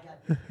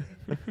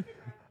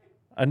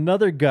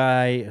 Another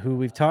guy who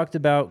we've talked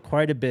about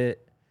quite a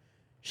bit,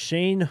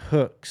 Shane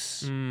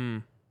Hooks. He's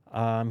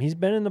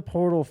been in the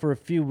portal for a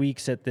few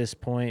weeks at this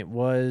point.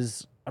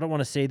 I don't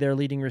want to say their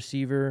leading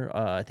receiver.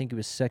 I think he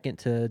was second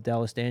to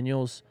Dallas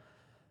Daniels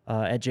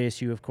at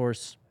JSU, of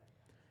course.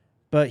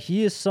 But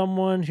he is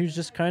someone who's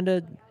just kind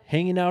of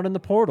hanging out in the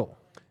portal.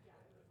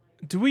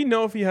 Do we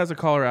know if he has a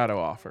Colorado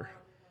offer?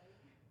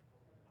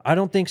 I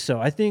don't think so.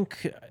 I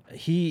think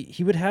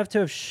he would have to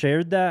have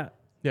shared that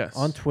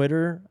on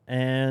Twitter,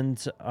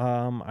 and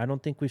I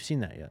don't think we've seen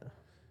that yet.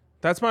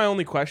 That's my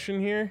only question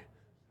here,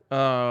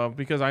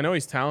 because I know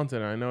he's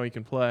talented. I know he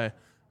can play.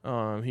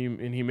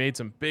 He made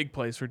some big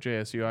plays for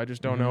JSU. I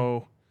just don't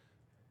know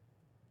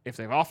if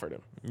they've offered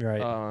him.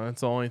 Right.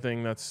 That's the only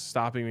thing that's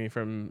stopping me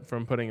from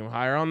putting him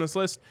higher on this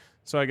list.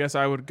 So I guess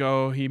I would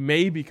go. He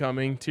may be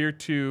coming tier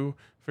 2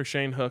 for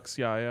Shane Hooks.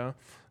 Yeah.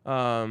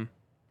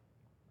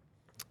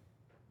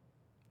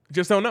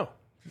 Just don't know.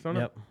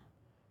 Yep.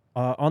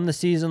 On the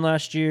season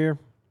last year,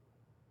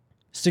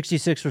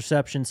 66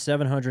 receptions,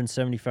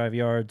 775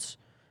 yards,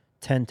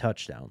 10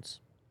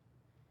 touchdowns.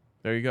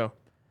 There you go.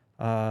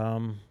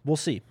 We'll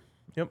see.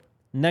 Yep.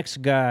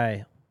 Next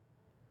guy,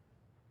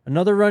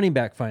 another running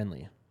back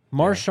finally.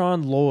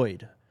 Marshawn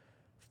Lloyd,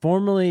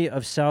 formerly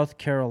of South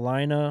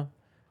Carolina.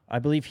 I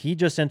believe he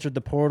just entered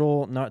the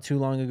portal not too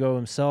long ago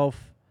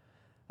himself.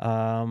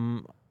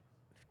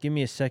 Give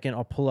me a second.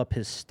 I'll pull up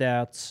his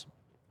stats.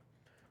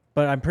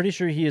 But I'm pretty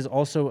sure he is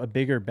also a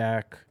bigger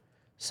back,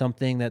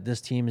 something that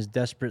this team is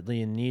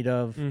desperately in need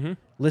of.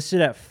 Listed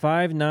at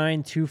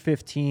 5'9",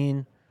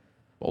 215.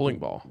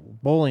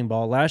 Bowling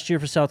ball. Last year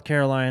for South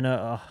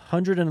Carolina,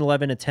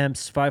 111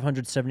 attempts,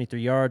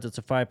 573 yards. That's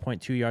a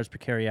 5.2 yards per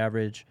carry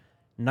average.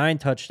 9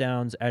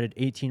 touchdowns, added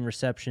 18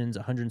 receptions,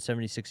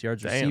 176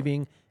 yards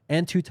receiving,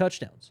 and 2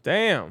 touchdowns.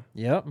 Damn.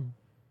 Yep.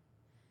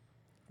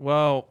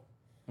 Well,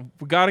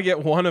 we got to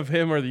get one of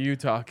him or the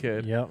Utah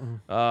kid. Yep.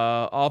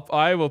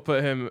 I will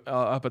put him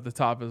up at the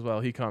top as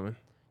well. He coming.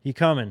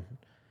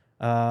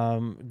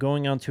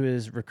 Going on to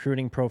his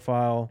recruiting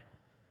profile,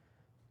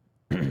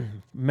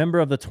 member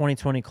of the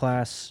 2020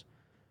 class.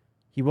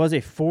 He was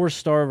a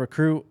 4-star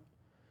recruit.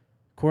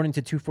 According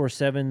to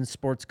 247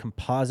 Sports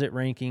Composite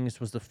Rankings,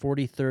 was the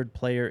 43rd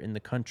player in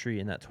the country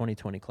in that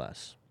 2020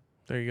 class.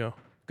 There you go.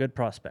 Good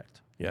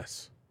prospect.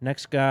 Yes.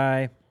 Next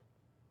guy.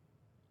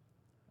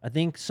 I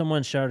think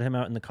someone shouted him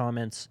out in the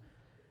comments.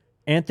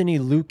 Anthony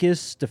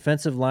Lucas,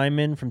 defensive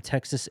lineman from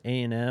Texas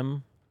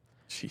A&M.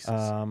 Jesus.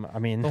 I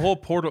mean, the whole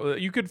portal.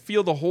 You could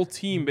feel the whole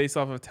team based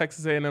off of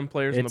Texas A&M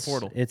players in the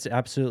portal. It's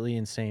absolutely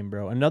insane,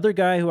 bro. Another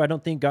guy who I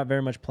don't think got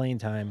very much playing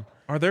time.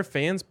 Are there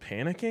fans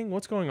panicking?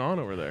 What's going on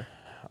over there?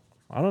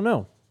 I don't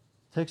know.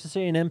 Texas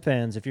A&M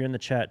fans, if you're in the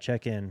chat,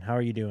 check in. How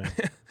are you doing?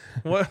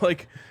 What,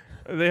 like,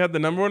 they had the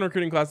number 1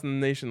 recruiting class in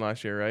the nation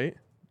last year, right?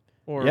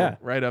 Or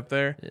right up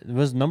there. It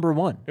was number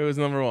 1. It was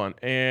number 1.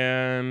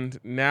 And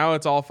now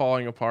it's all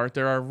falling apart.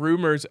 There are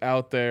rumors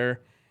out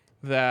there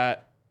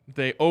that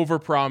they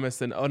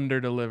overpromised and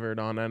underdelivered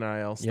on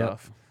NIL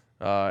stuff.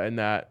 And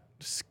that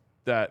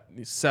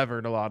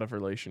severed a lot of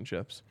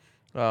relationships.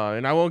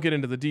 And I won't get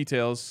into the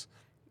details,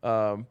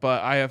 but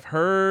I have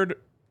heard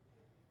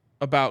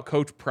about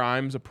Coach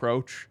Prime's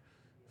approach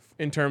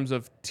in terms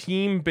of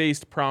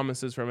team-based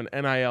promises from an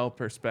NIL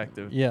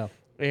perspective. Yeah.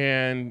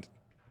 And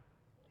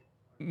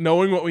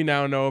knowing what we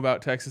now know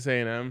about Texas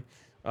A&M,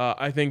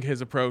 I think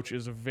his approach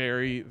is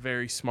very,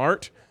 very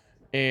smart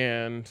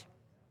and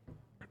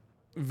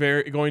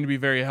going to be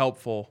very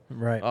helpful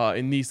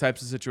in these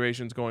types of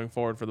situations going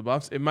forward for the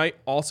Buffs. It might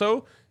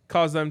also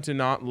cause them to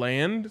not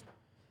land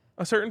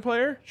a certain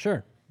player.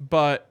 Sure.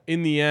 But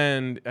in the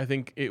end, I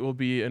think it will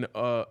be an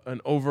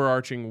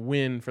overarching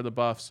win for the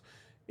Buffs.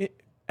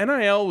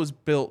 NIL was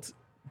built,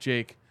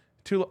 Jake,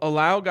 to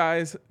allow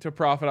guys to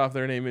profit off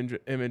their name,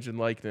 image, and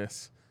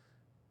likeness.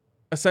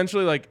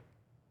 Essentially, like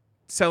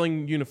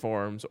selling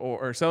uniforms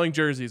or selling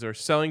jerseys or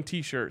selling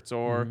T-shirts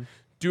or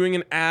doing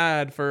an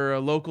ad for a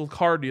local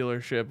car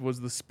dealership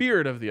was the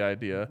spirit of the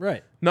idea.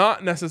 Right.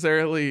 Not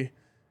necessarily,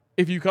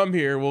 if you come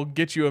here, we'll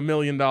get you $1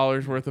 million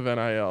worth of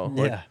NIL.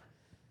 Yeah.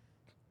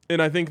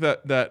 And I think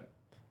that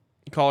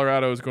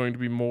Colorado is going to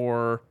be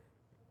more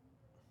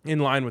in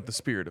line with the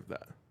spirit of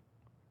that.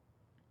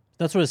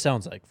 That's what it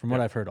sounds like from what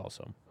I've heard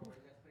also.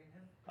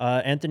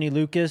 Anthony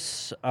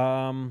Lucas,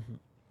 I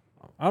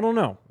don't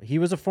know. He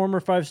was a former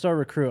 5-star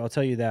recruit, I'll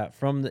tell you that.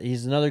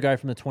 He's another guy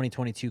from the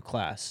 2022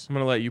 class. I'm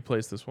going to let you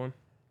place this one.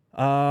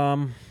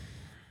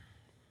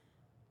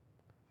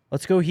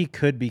 Let's go he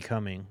could be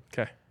coming.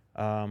 Okay.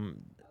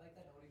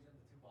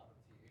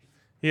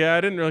 Yeah,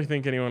 I didn't really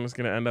think anyone was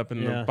going to end up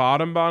in the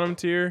bottom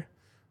tier,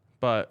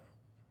 but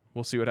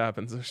we'll see what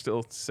happens. There's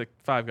still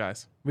 5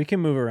 guys. We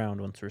can move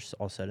around once we're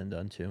all said and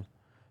done, too.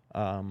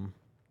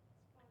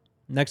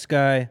 Next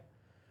guy,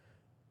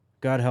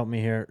 God help me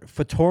here.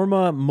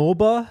 Fatorma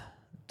Moba,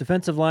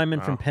 defensive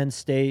lineman from Penn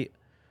State.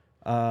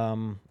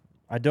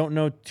 I don't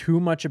know too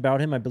much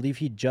about him. I believe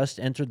he just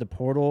entered the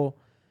portal,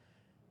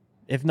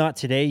 if not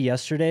today,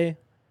 yesterday.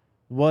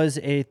 Was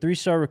a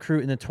 3-star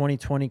recruit in the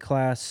 2020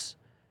 class.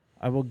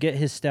 I will get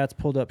his stats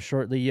pulled up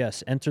shortly.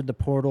 Yes, entered the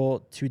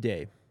portal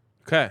today.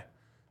 Okay.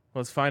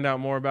 Let's find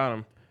out more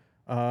about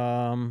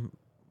him.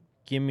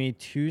 Give me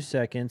 2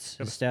 seconds.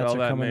 His stats spell are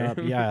that coming name. up.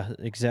 Yeah,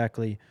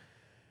 exactly.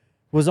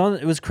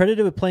 It was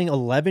credited with playing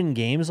 11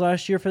 games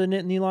last year for the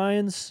Nittany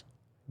Lions.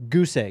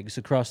 Goose eggs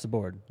across the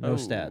board. No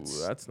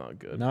stats. That's not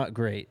good. Not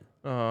great.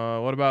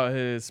 What about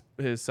his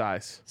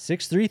size?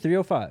 6'3",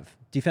 305.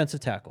 Defensive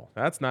tackle.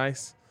 That's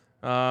nice.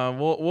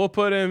 We'll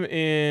put him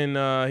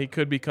in. He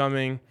could be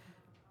coming.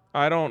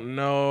 I don't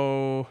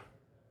know.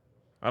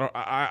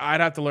 I'd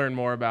have to learn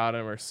more about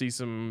him or see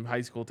some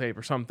high school tape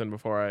or something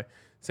before I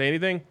say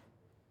anything.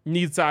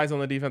 Need size on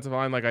the defensive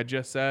line, like I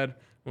just said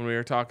when we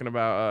were talking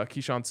about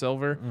Keyshawn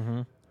Silver.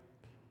 Mm-hmm.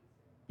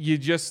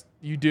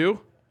 You do,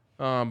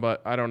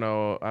 but I don't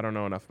know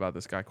enough about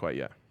this guy quite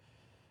yet.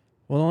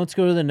 Well, let's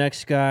go to the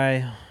next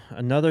guy.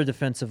 Another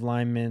defensive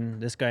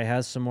lineman. This guy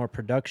has some more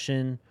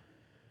production.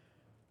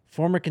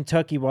 Former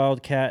Kentucky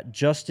Wildcat,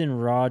 Justin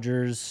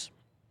Rogers.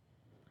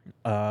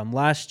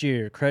 Last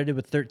year, credited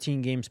with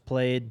 13 games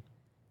played,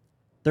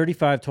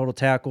 35 total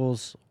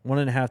tackles,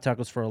 1.5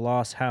 tackles for a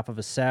loss, half of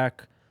a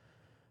sack.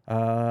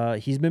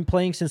 He's been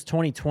playing since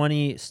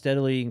 2020,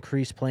 steadily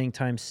increased playing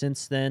time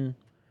since then.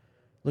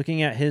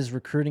 Looking at his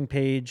recruiting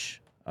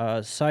page,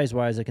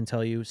 size-wise, I can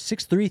tell you,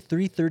 6'3",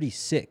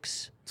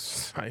 336.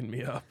 Sign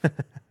me up.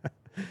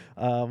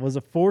 Was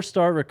a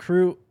 4-star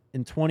recruit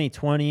in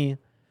 2020.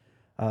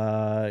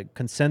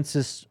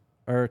 Consensus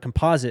or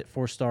composite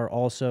 4-star,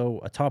 also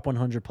a top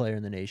 100 player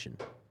in the nation.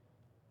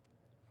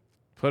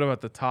 Put him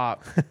at the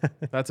top.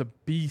 That's a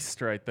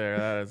beast right there.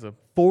 That is a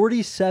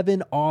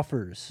 47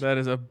 offers. That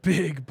is a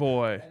big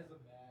boy.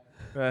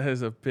 That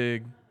is a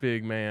big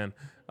man.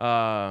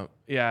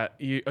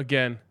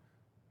 Again,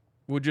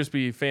 would just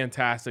be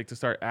fantastic to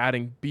start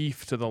adding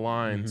beef to the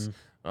lines.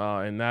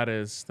 And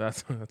that's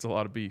a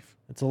lot of beef.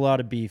 It's a lot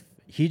of beef.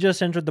 He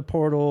just entered the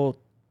portal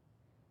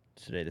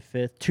today, the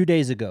 5th, 2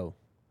 days ago.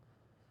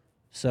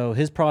 So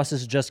his process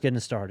is just getting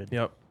started.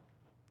 Yep.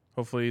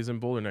 Hopefully he's in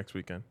Boulder next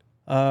weekend.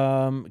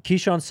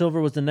 Keyshawn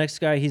Silver was the next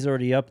guy. He's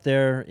already up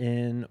there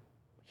in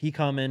He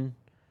Comin'.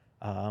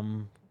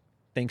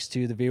 Thanks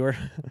to the viewer.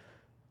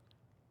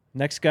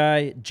 Next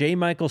guy, J.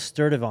 Michael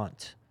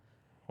Sturdivant.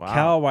 Wow.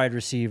 Cal wide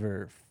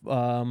receiver.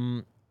 I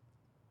don't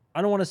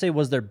want to say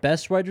was their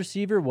best wide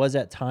receiver, was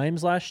at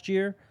times last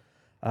year.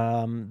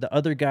 The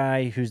other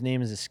guy whose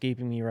name is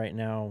escaping me right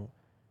now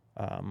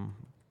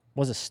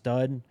was a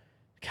stud.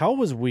 Cal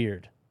was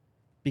weird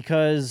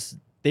because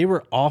they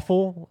were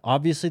awful.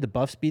 Obviously, the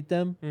Buffs beat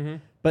them. Mm-hmm.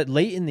 But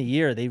late in the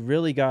year, they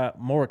really got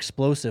more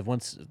explosive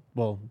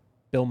Bill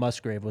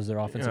Musgrave was their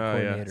offensive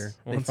coordinator. Yes.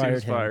 Once he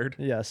was fired.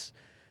 Yes.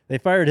 They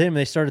fired him.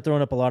 They started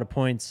throwing up a lot of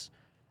points.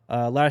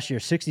 Last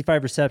year,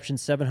 65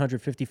 receptions,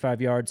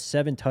 755 yards,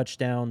 7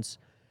 touchdowns.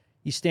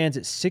 He stands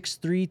at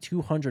 6'3",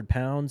 200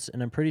 pounds,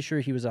 and I'm pretty sure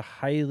he was a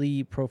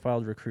highly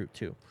profiled recruit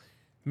too.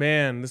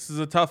 Man, this is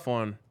a tough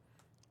one.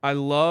 I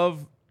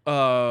love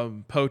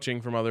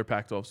poaching from other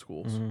Pac-12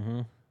 schools,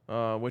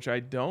 which I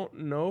don't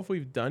know if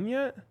we've done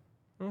yet.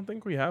 I don't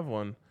think we have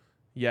one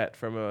yet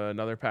from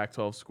another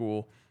Pac-12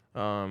 school.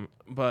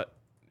 But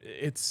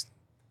it's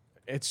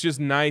just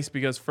nice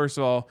because, first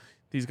of all,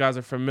 these guys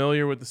are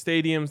familiar with the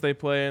stadiums they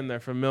play in. They're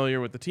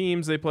familiar with the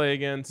teams they play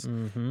against.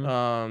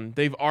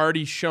 They've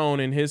already shown,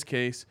 in his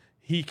case,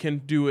 he can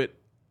do it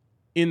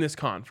in this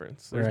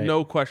conference. There's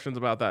no questions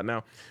about that.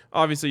 Now,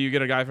 obviously, you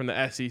get a guy from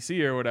the SEC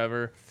or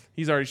whatever.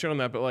 He's already shown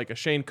that. But like a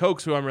Shane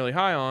Cokes, who I'm really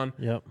high on,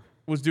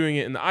 was doing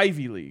it in the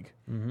Ivy League.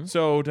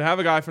 So to have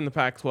a guy from the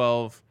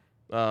Pac-12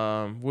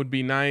 would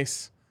be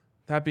nice.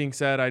 That being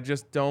said, I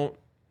don't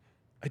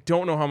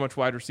know how much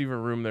wide receiver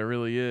room there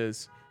really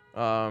is.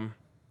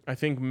 I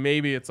think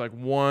maybe it's like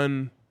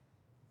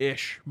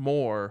 1-ish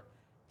more.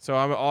 So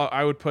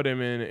I would put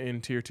him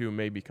in tier 2,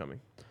 maybe coming.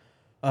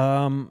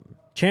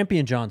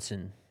 Champion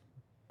Johnson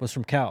was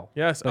from Cal.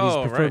 Yes. But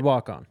he's preferred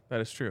walk-on.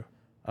 That is true.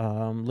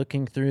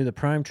 Looking through the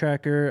Prime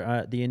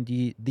Tracker, the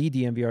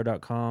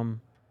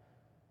DMVR.com,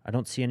 I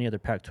don't see any other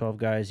Pac-12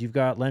 guys. You've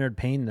got Leonard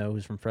Payne, though,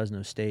 who's from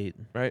Fresno State.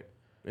 Right.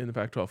 In the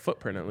Pac-12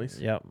 footprint, at least.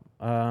 Yep.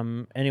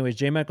 Anyways,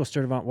 J. Michael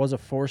Sturdivant was a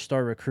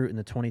 4-star recruit in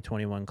the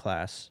 2021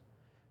 class.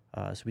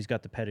 So he's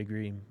got the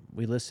pedigree.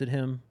 We listed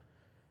him.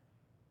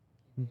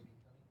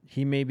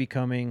 He may be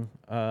coming.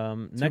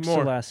 Next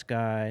more. to last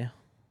guy,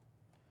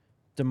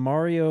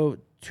 Demario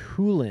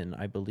Tulin,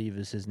 I believe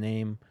is his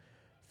name,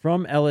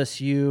 from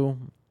LSU.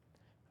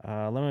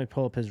 Let me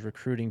pull up his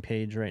recruiting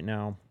page right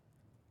now.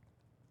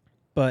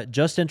 But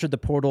just entered the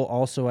portal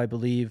also, I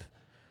believe.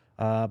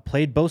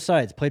 Played both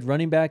sides, played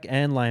running back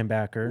and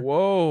linebacker.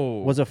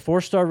 Whoa. Was a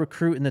 4-star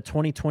recruit in the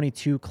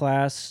 2022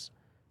 class.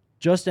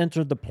 Just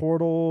entered the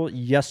portal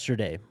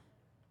yesterday.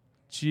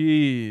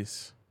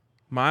 Jeez.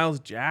 Miles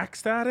Jack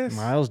status?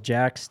 Miles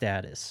Jack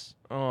status.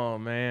 Oh,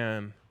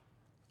 man.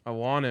 I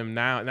want him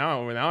now.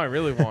 Now I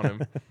really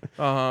want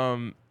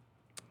him.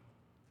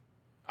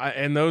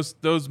 And those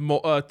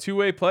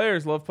two-way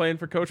players love playing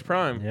for Coach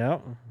Prime.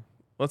 Yep.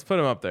 Let's put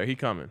him up there. He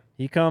coming.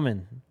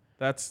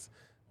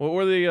 What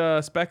were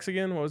the specs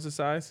again? What was the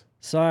size?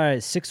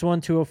 Size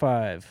 6'1",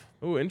 205.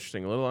 Oh,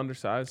 interesting. A little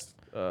undersized.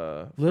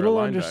 Little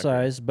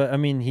undersized, but I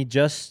mean, he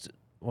just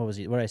what was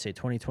he? What did I say?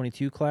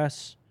 2022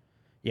 class.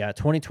 Yeah,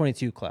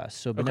 2022 class.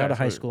 So been Okay, out of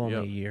high so, school only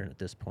yep. a year at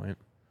this point.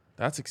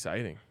 That's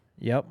exciting.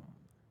 Yep.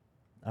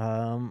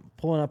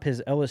 Pulling up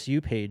his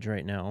LSU page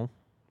right now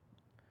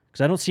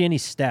because I don't see any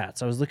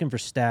stats. I was looking for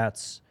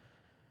stats.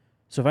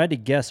 So if I had to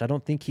guess, I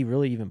don't think he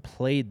really even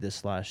played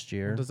this last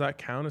year. Does that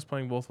count as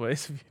playing both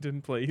ways if you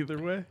didn't play either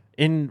way?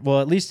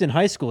 At least in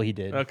high school he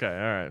did. Okay,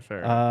 all right,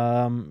 fair.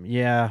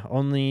 Yeah,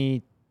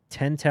 only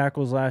 10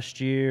 tackles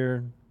last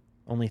year,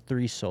 only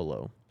 3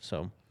 solo.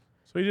 So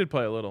he did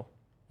play a little.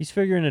 he's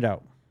figuring it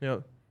out. Yeah,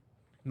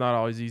 not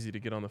always easy to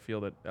get on the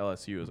field at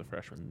LSU as a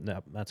freshman.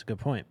 Yep, that's a good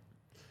point.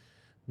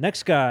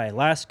 Next guy,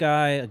 last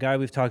guy, a guy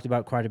we've talked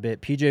about quite a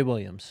bit, PJ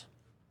Williams.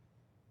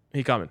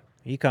 He coming.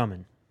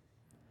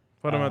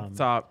 Put him at the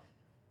top.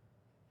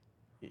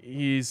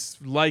 He's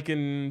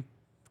liking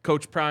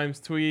Coach Prime's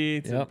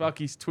tweets and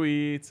Bucky's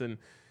tweets and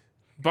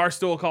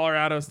Barstool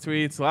Colorado's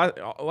tweets.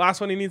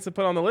 Last one he needs to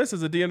put on the list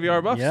is a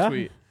DNVR Buffs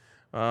tweet.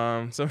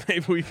 So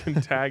maybe we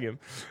can tag him.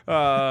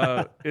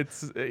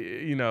 It's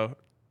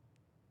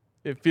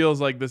it feels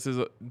like this has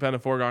been a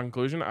foregone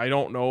conclusion. I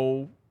don't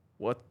know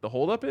what the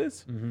holdup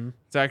is. Mm-hmm.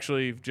 It's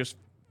actually just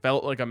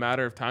felt like a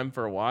matter of time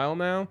for a while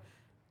now.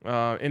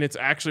 And it's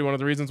actually one of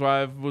the reasons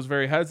why I was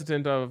very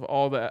hesitant of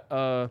all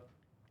the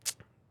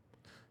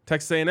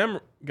Texas A&M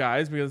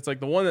guys, because it's like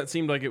the one that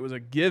seemed like it was a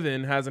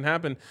given hasn't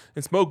happened.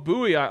 And Smoke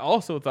Bowie, I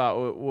also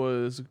thought it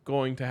was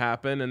going to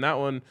happen, and that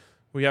one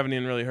we haven't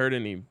even really heard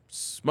any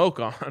smoke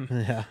on.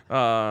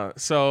 Yeah.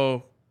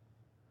 So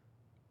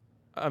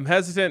I'm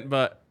hesitant,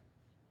 but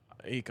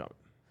he coming.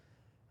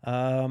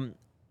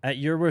 At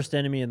Your Worst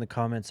Enemy in the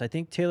comments, I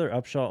think Taylor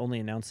Upshaw only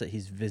announced that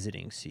he's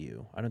visiting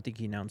CU. I don't think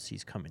he announced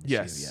he's coming to CU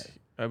yet.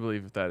 I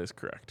believe that is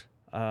correct.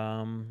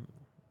 All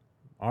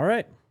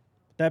right.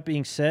 That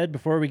being said,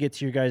 before we get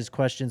to your guys'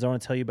 questions, I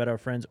want to tell you about our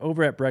friends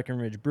over at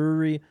Breckenridge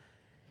Brewery.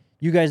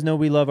 You guys know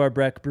we love our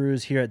Breck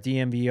brews here at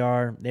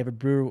DMVR. They have a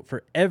brew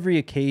for every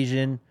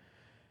occasion.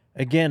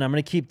 Again, I'm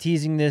going to keep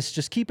teasing this.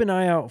 Just keep an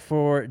eye out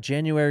for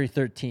January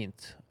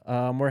 13th.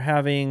 We're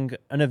having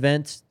an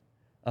event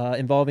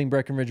involving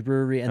Breckenridge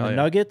Brewery and the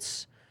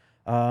Nuggets.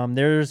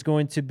 It's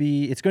going to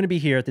be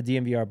here at the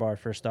DMVR bar.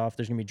 First off,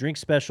 there's going to be drink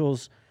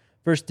specials,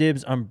 first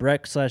dibs on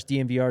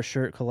Breck/DMVR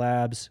shirt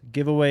collabs,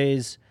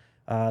 giveaways.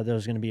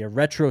 There's going to be a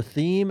retro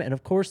theme, and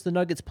of course, the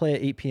Nuggets play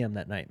at 8 p.m.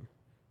 that night.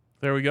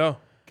 There we go.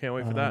 Can't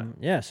wait for that.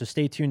 Yeah, so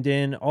stay tuned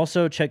in.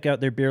 Also, check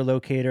out their beer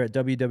locator at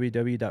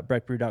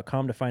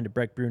www.breckbrew.com to find a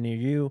Breck brew near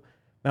you.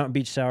 Mountain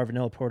Beach Sour,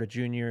 Vanilla Porter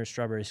Jr.,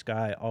 Strawberry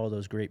Sky, all of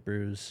those great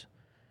brews.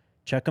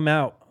 Check them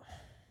out.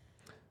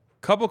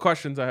 Couple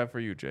questions I have for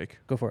you, Jake.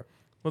 Go for it.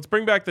 Let's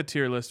bring back the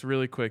tier list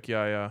really quick.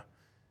 And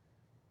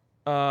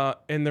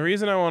the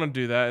reason I want to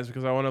do that is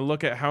because I want to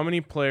look at how many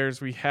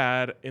players we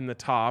had in the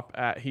top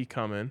at He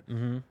Comin'.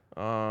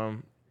 Mm-hmm.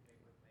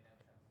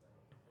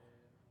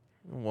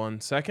 1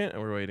 second,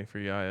 and we're waiting for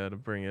Yaya to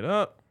bring it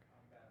up.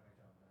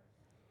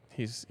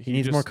 He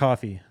needs more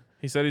coffee.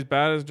 He said he's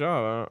bad at his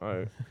job.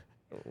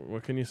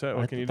 What can you say?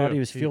 What can you do? I thought he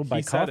was fueled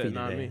by coffee today.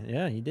 Not me.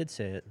 Yeah, he did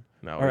say it.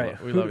 No, all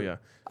right. We love you.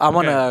 I'm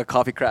on a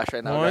coffee crash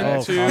right now.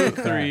 1, 2, coffee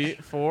 3,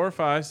 crash. 4,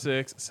 5,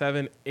 6,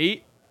 7,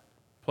 8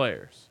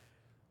 players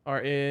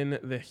are in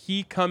the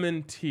He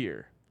Comin'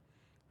 tier.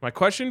 My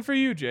question for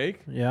you,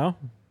 Jake. Yeah.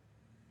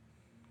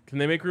 Can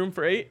they make room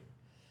for 8?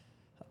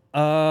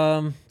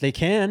 They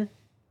can.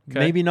 Okay.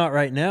 Maybe not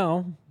right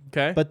now,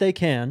 Okay. but they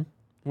can.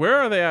 Where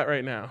are they at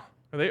right now?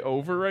 Are they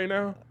over right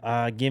now?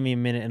 Give me a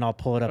minute and I'll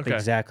pull it up Okay.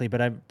 exactly,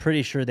 but I'm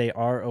pretty sure they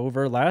are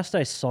over. Last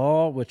I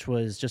saw, which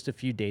was just a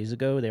few days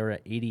ago, they were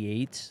at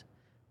 88,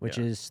 which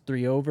is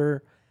 3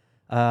 over.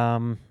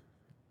 Didn't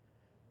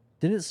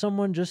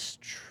someone just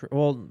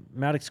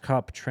Maddox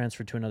Kopp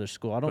transferred to another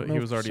school. I don't But know he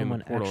if was already in the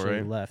someone portal,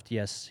 actually right? left.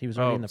 Yes, he was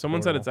already in the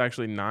Someone said portal. it's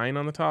actually 9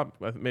 on the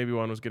top. Maybe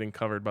one was getting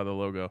covered by the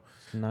logo.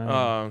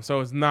 9.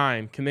 So it's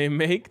 9. Can they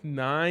make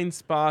 9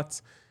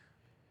 spots?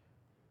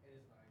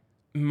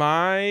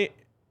 My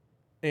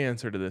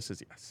answer to this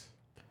is yes.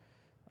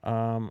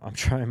 I'm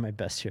trying my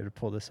best here to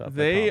pull this up.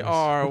 They I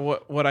promise.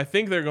 are what I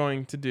think they're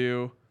going to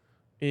do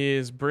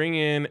is bring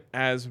in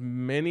as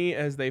many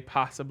as they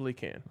possibly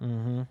can.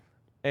 Mm-hmm.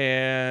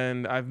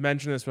 And I've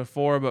mentioned this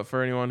before, but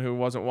for anyone who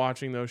wasn't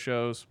watching those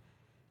shows,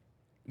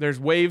 there's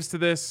waves to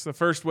this. The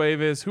first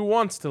wave is who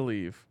wants to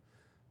leave.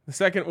 The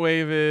second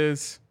wave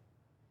is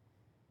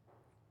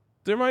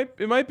it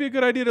might be a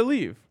good idea to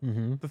leave.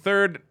 Mm-hmm. The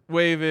third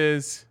wave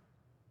is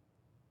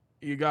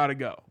you got to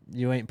go.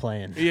 You ain't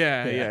playing.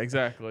 Yeah,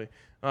 exactly.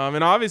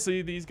 And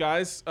obviously these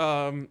guys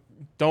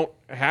don't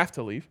have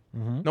to leave.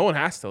 Mm-hmm. No one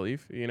has to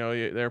leave.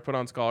 They're put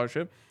on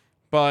scholarship.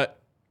 But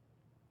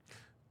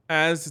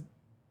as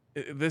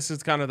this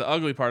is kind of the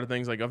ugly part of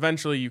things, like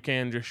eventually you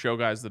can just show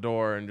guys the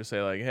door and just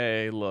say like,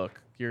 hey,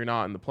 look, you're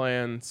not in the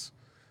plans.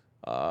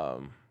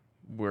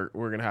 We're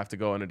going to have to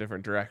go in a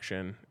different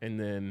direction. And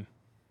then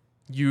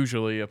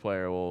usually a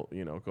player will,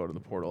 go to the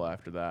portal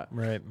after that.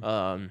 Right.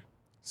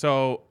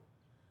 So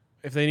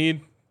if they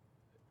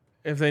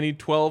need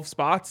 12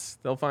 spots,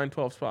 they'll find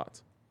 12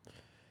 spots.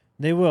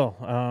 They will.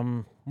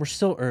 We're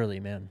still early,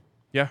 man.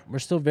 Yeah. We're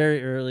still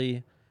very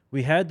early.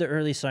 We had the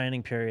early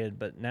signing period,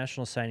 but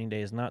National Signing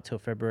Day is not till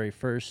February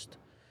 1st.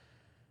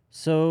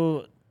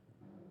 So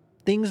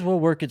things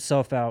will work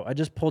itself out. I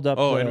just pulled up.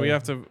 Oh, and we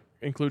have to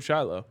include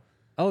Shiloh.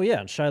 Oh,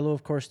 yeah. And Shiloh,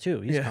 of course, too.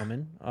 He's Yeah.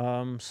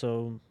 coming.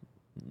 So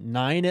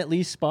 9 at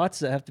least spots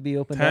that have to be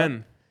opened 10.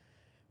 up.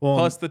 Well,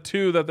 Plus the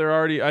 2 that they're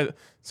already.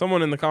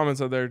 Someone in the comments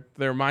said they're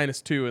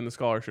 -2 in the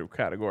scholarship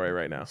category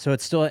right now. so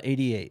it's still at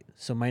 88.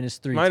 So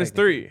 -3. -3.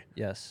 technically.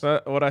 Yes.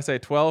 So what I say,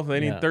 12? They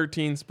need Yeah.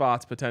 13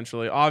 spots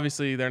potentially.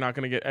 Obviously, they're not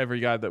going to get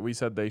every guy that we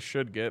said they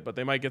should get, but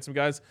they might get some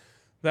guys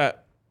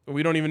that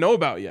we don't even know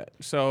about yet.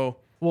 So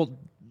Well,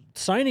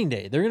 signing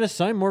day. They're going to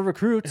sign more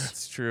recruits.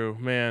 that's true,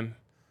 man.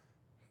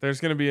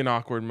 There's going to be an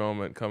awkward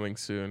moment coming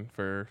soon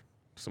for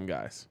some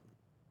guys.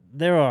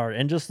 There are.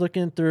 And just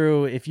looking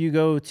through, if you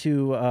go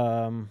to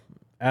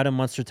Adam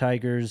Munster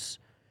Tigers,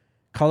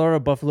 Colorado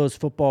Buffaloes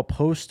football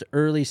post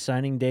early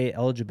signing day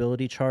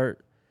eligibility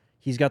chart,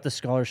 he's got the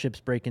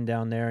scholarships breaking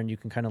down there, and you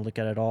can kind of look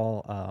at it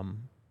all.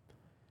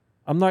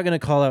 I'm not going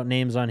to call out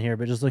names on here,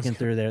 but just looking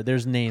through there,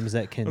 there's names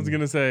that can. I was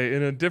going to say,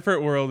 in a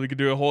different world, we could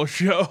do a whole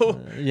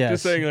show yes.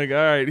 just saying, like, all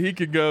right, he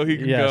could go,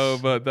 Yes. go,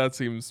 but that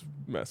seems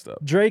messed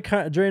up. Dre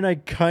and I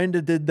kind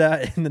of did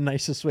that in the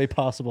nicest way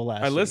possible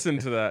last I week.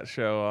 listened to that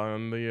show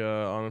on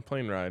a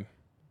plane ride.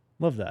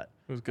 Love that.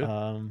 It was good.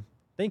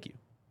 Thank you.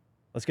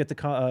 Let's get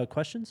to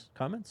questions,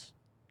 comments,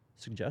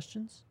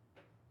 suggestions.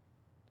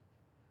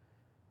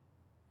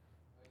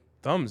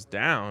 Thumbs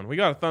down. We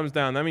got a thumbs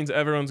down. That means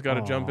everyone's got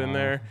to jump in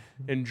there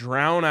and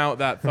drown out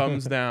that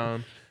thumbs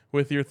down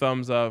with your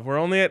thumbs up. We're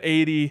only at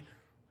 80.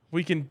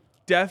 We can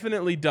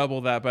definitely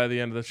double that by the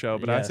end of the show,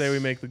 but I'd say we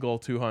Yes. make the goal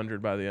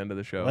 200 by the end of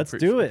the show. Let's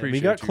do it. We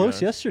Appreciate got you close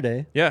guys.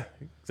 yesterday. Yeah,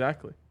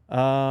 exactly.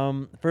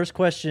 First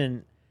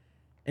question.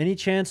 Any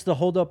chance the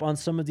holdup on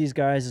some of these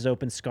guys is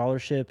open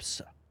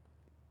scholarships?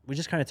 We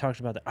just kind of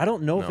talked about that. I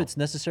don't know if No. it's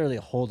necessarily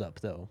a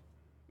holdup, though.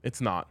 It's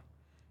not.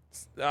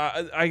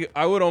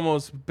 I would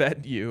almost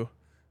bet you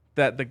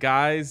that the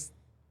guys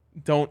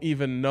don't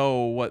even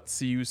know what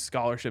CU's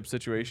scholarship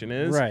situation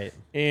is. Right.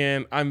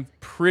 And I'm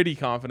pretty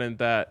confident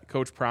that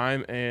Coach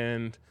Prime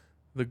and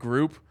the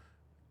group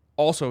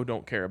also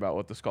don't care about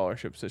what the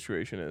scholarship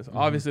situation is. Mm-hmm.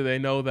 Obviously, they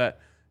know that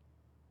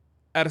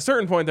at a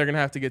certain point, they're going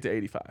to have to get to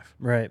 85.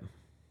 Right.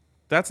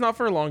 That's not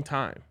for a long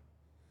time.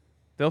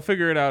 They'll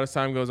figure it out as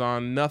time goes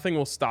on. Nothing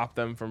will stop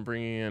them from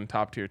bringing in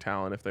top-tier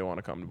talent if they want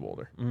to come to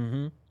Boulder.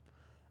 Mm-hmm.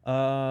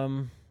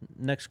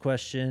 Next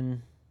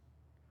question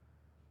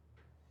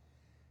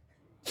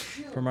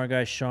from our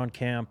guy Sean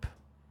Camp.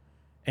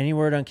 Any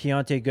word on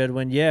Keontae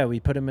Goodwin? Yeah, we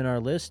put him in our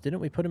list. Didn't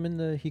we put him in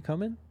the he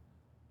coming?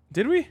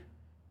 Did we?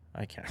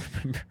 I can't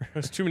remember.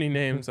 There's too many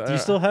names. Do you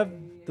still have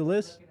the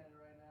list?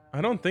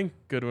 I don't think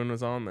Goodwin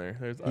was on there.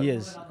 He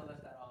is. I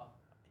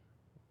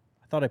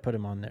thought I put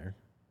him on there.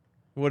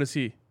 What is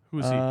he?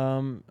 Who's he?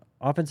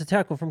 Offensive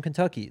tackle from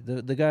Kentucky,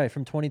 the guy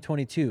from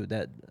 2022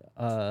 that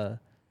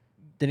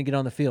didn't get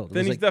on the field. It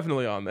Then was he's like-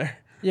 definitely on there.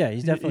 yeah,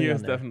 he's definitely he on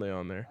is there. definitely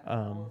on there.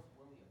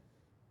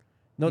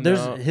 No,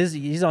 there's No.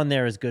 he's on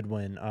there as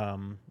Goodwin.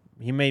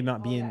 He may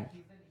not be in.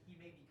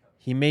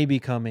 He may be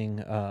coming.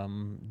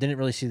 Didn't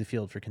really see the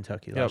field for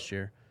Kentucky last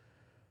year.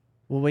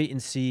 We'll wait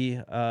and see.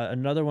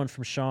 Another one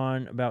from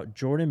Sean about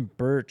Jordan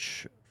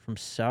Birch from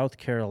South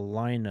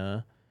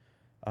Carolina.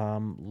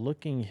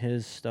 Looking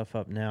his stuff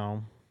up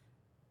now.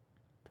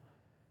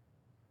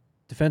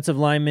 Defensive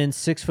lineman,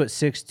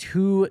 6'6",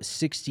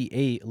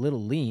 268, a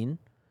little lean.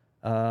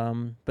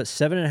 But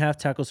 7.5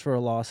 tackles for a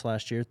loss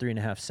last year,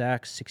 3.5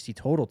 sacks, 60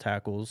 total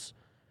tackles,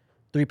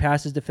 3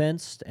 passes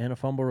defensed, and a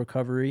fumble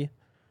recovery.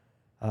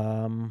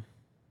 Sounds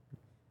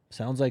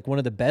like one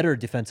of the better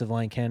defensive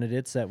line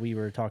candidates that we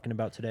were talking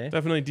about today.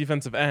 Definitely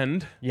defensive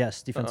end.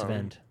 Yes, defensive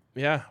end.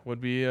 Yeah, would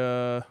be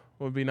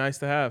nice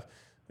to have.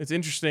 It's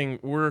interesting.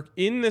 We're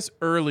in this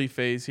early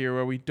phase here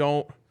where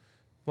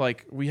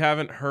we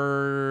haven't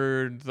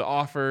heard the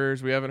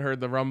offers, we haven't heard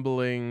the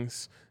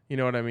rumblings. You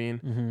know what I mean?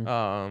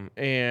 Mm-hmm.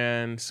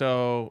 And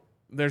so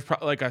there's,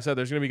 like I said,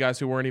 there's going to be guys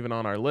who weren't even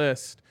on our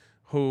list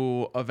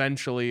who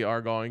eventually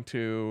are going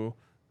to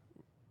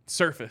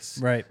surface.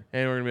 Right.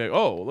 And we're going to be like,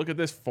 oh, look at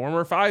this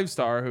former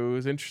 5-star who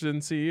is interested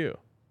in CU.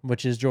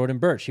 which is Jordan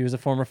Birch. He was a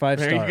former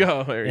 5-star. There you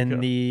go. There you in go.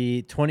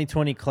 the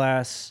 2020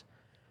 class.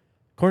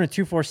 According to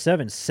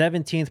 247,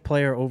 17th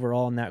player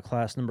overall in that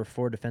class, number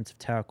 4 defensive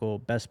tackle,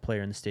 best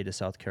player in the state of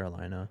South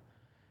Carolina.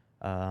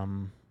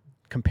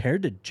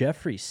 Compared to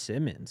Jeffrey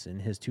Simmons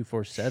in his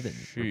 247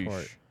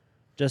 report.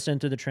 Just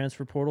entered the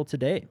transfer portal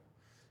today.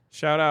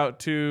 Shout out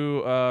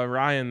to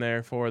Ryan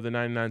there for the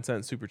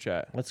 99-cent super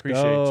chat.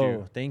 Appreciate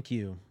you. Thank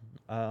you.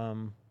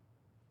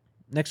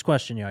 Next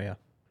question, Yaya.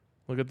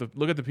 Look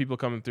at the people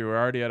coming through. We're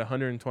already at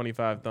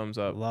 125 thumbs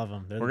up. Love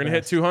them. We're gonna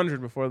hit 200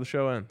 before the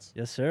show ends.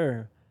 Yes,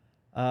 sir.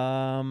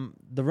 The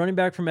running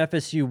back from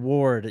FSU,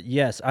 Ward.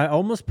 Yes, I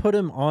almost put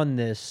him on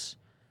this.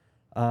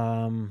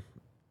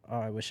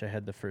 I wish I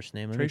had the first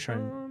name.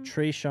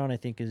 Trayshawn, I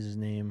think is his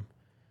name.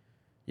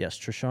 Yes,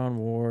 Treshaun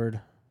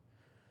Ward.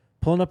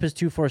 Pulling up his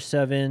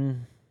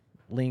 247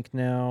 link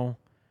now.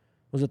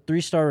 Was a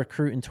 3-star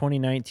recruit in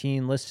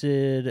 2019,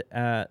 listed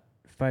at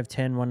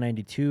 5'10",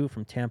 192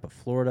 from Tampa,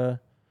 Florida.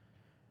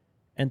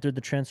 Entered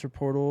the transfer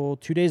portal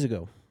 2 days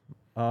ago.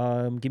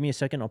 Give me a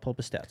second. I'll pull up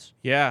his stats.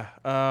 Yeah.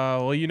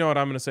 Well, you know what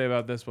I'm going to say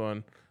about this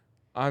one.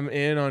 I'm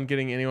in on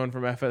getting anyone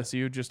from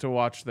FSU just to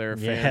watch their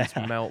fans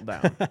melt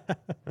down.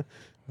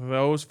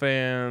 Those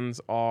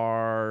fans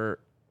are,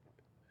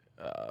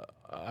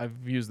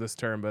 I've used this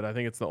term, but I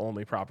think it's the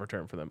only proper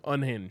term for them,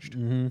 unhinged.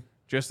 Mm-hmm.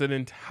 Just an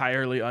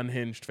entirely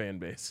unhinged fan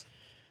base.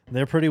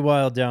 They're pretty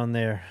wild down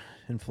there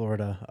in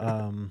Florida.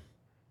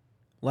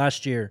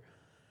 Last year,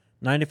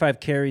 95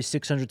 carries,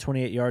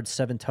 628 yards,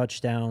 7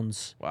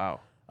 touchdowns. Wow.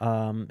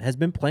 Has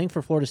been playing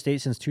for Florida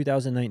State since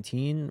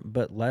 2019,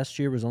 but last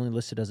year was only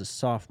listed as a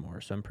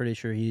sophomore, so I'm pretty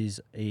sure he's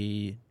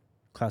a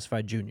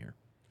classified junior.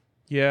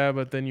 Yeah,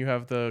 but then you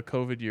have the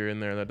COVID year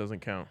in there. That doesn't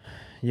count.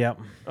 Yep.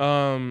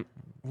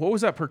 What was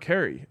that per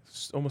carry?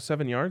 Almost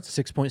 7 yards?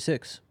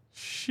 6.6.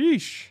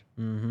 Sheesh.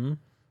 Mm-hmm.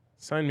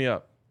 Sign me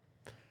up.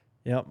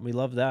 Yep, we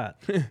love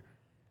that.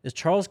 Is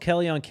Charles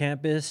Kelly on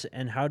campus,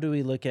 and how do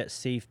we look at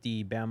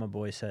safety, Bama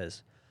Boy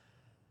says?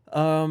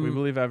 We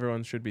believe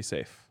everyone should be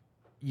safe.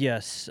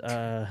 Yes.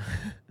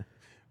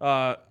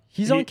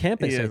 He's on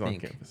campus, He I is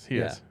think. on campus. He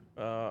is.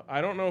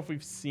 I don't know if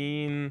we've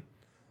seen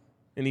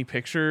any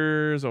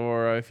pictures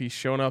or if he's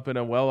shown up in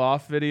a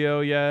well-off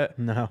video yet.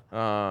 No.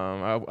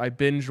 I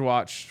binge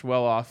watched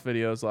well-off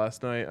videos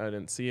last night. I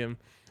didn't see him.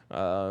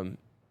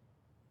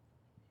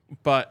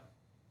 But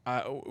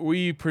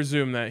we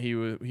presume that he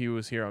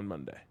was here on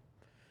Monday.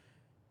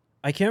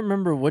 I can't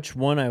remember which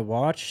one I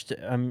watched.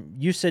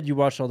 You said you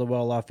watched all the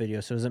well-off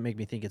videos, so does it make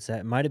me think it's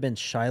that? It might have been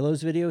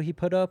Shiloh's video he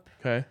put up.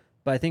 Okay.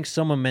 But I think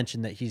someone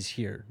mentioned that he's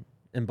here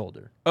in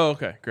Boulder. Oh,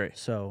 okay. Great.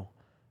 So,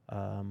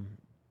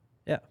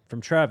 yeah,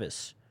 from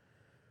Travis.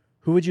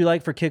 Who would you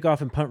like for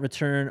kickoff and punt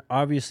return?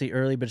 Obviously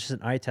early, but just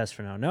an eye test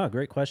for now. No,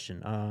 great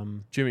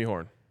question. Jimmy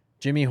Horn.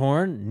 Jimmy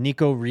Horn,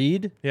 Nico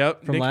Reed.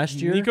 Yep. From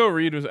last year. Nico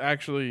Reed was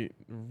actually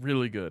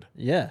really good.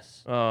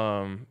 Yes.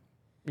 I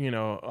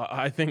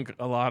think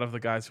a lot of the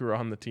guys who are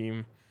on the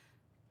team,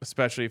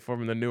 especially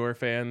from the newer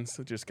fans,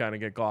 just kind of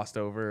get glossed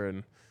over,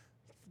 and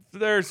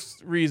there's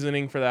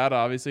reasoning for that.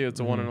 Obviously, it's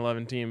a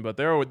 1-11 team, but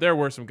there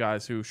were some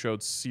guys who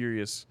showed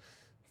serious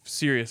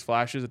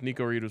flashes.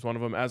 Nico Reed was one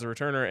of them as a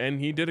returner, and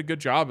he did a good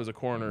job as a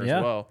corner as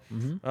well.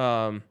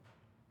 Mm-hmm.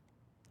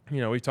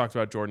 We talked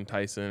about Jordan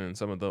Tyson and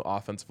some of the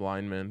offensive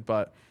linemen,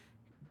 but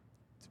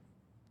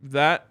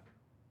that.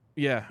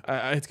 Yeah,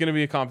 it's going to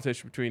be a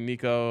competition between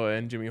Nico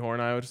and Jimmy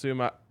Horn, I would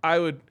assume. I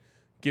would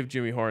give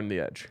Jimmy Horn the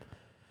edge.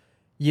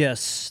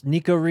 Yes.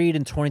 Nico Reed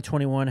in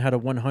 2021 had a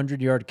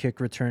 100-yard kick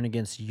return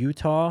against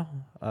Utah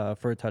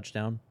for a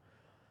touchdown.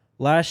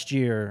 Last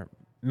year,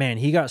 man,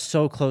 he got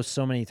so close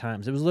so many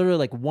times. It was literally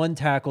like 1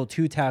 tackle,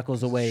 2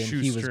 tackles away, and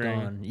he was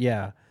gone.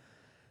 Yeah.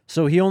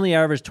 So he only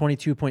averaged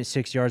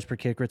 22.6 yards per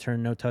kick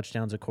return, no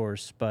touchdowns, of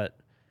course. But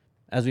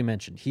as we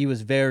mentioned, he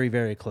was very,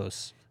 very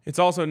close. It's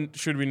also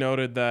should be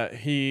noted that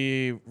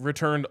he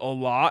returned a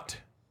lot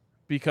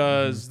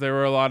because there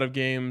were a lot of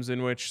games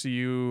in which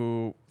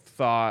you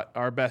thought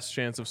our best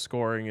chance of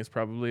scoring is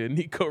probably a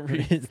Nico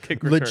Reed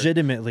kick return.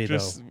 Legitimately,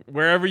 just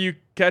wherever you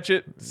catch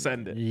it,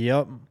 send it.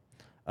 Yep.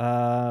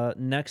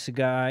 Next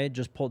guy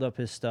just pulled up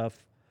his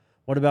stuff.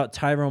 What about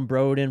Tyrone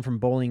Broden from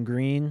Bowling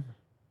Green?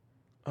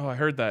 Oh, I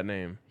heard that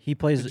name. He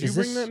plays. Did you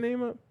bring that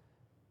name up?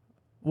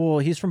 Well,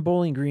 he's from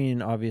Bowling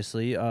Green,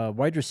 obviously.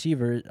 Wide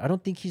receiver. I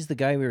don't think he's the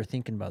guy we were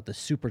thinking about, the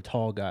super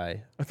tall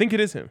guy. I think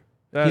it is him.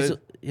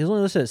 He's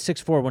only listed at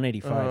 6'4",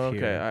 185 okay.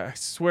 here. I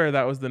swear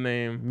that was the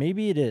name.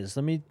 Maybe it is.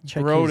 Let me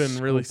check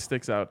Broden really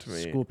sticks out to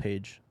me. School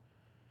page.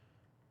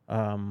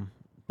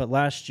 But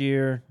last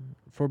year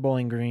for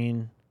Bowling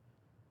Green,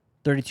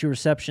 32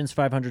 receptions,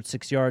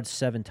 506 yards,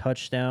 7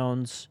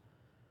 touchdowns.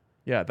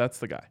 Yeah, that's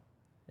the guy.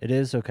 It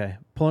is? Okay.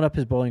 Pulling up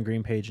his Bowling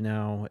Green page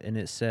now, and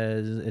it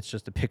says it's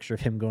just a picture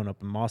of him going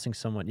up and mossing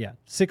someone. Yeah,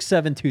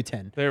 6'7",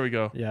 210. There we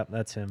go. Yeah,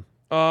 that's him.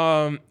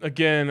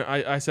 Again,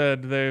 I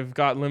said they've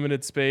got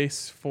limited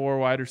space for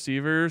wide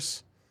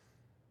receivers.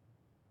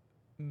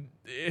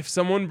 If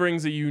someone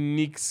brings a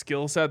unique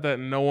skill set that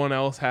no one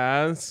else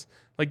has,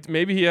 Like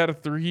maybe he had a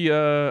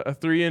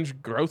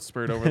 3-inch growth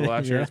spurt over the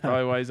last year. That's Yeah.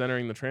 probably why he's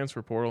entering the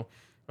transfer portal.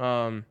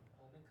 Are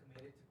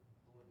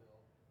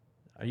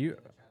you?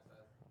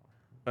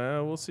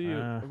 We'll see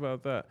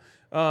about that.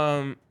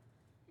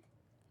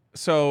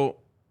 So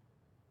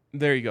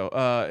there you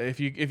go.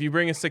 If you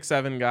bring a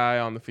 6'7" guy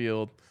on the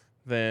field,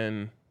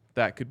 then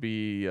that could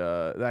be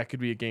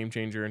a game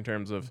changer in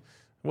terms of,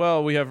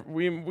 well, we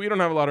don't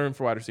have a lot of room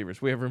for wide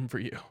receivers. We have room for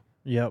you.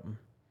 Yep.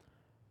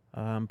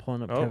 I'm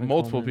pulling up. Kevin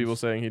Multiple Coleman's. people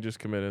saying he just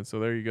committed. So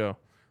there you go.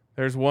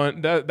 There's one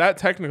that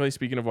technically,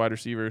 speaking of wide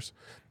receivers,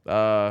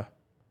 opens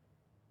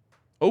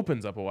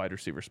up a wide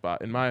receiver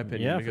spot in my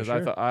opinion, Yeah, for because sure.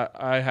 I thought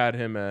I had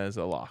him as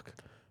a lock.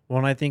 Well,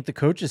 and I think the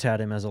coaches had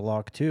him as a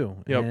lock too.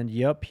 Yep. And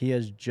he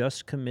has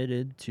just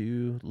committed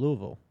to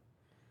Louisville.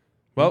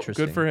 Well,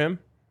 Interesting. good for him.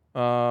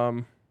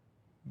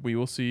 We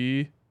will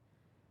see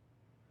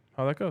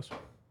how that goes.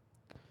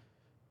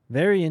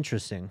 Very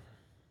interesting.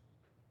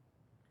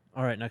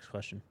 All right, next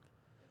question.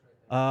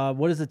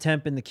 What is the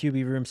temp in the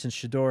QB room since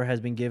Shador has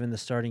been given the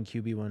starting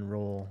QB1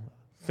 role?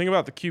 Thing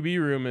about the QB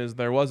room is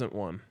there wasn't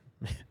one.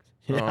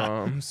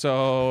 Yeah.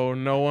 So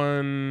no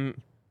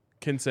one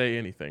can say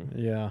anything.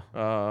 Yeah.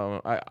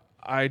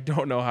 I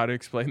don't know how to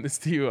explain this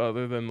to you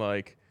other than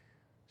like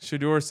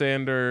Shador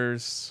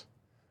Sanders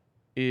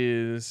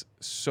is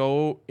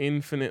so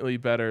infinitely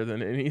better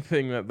than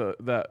anything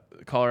that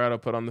Colorado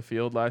put on the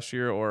field last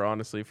year, or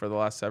honestly for the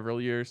last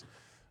several years,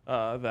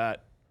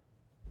 that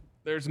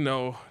there's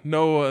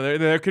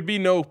there could be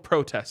no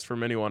protest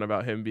from anyone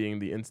about him being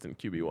the instant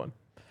QB1.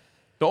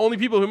 The only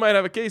people who might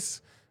have a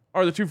case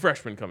are the two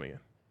freshmen coming in.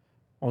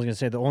 I was going to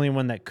say the only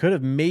one that could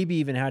have maybe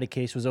even had a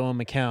case was Owen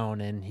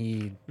McCown, and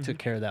he took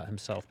care of that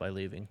himself by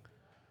leaving.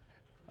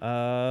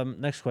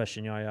 Next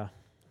question, Yaya.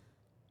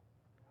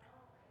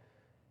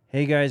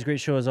 Hey, guys. Great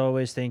show as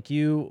always. Thank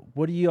you.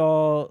 What do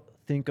y'all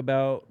think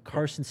about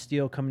Carson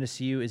Steele coming to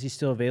CU? Is he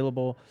still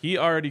available? He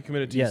already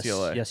committed to Yes.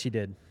 UCLA. Yes, he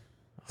did.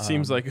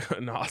 Seems like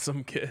an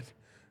awesome kid.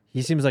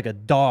 He seems like a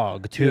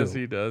dog, too. Yes,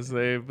 he does.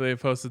 They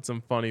posted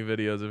some funny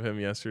videos of him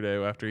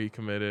yesterday after he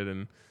committed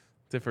and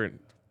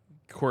different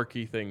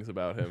quirky things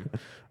about him.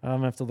 I'm going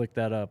to have to look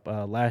that up.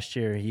 Last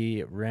year,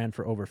 he ran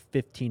for over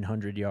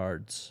 1,500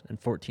 yards and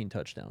 14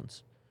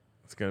 touchdowns.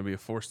 It's going to be a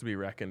force to be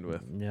reckoned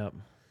with. Yep.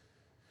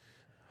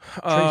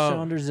 Trey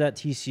Saunders is at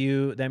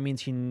TCU. That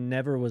means he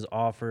never was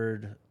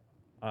offered.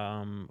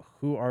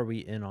 Who are we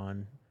in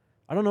on?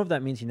 I don't know if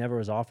that means he never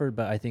was offered,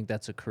 but I think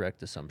that's a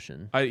correct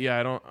assumption. I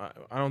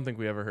don't think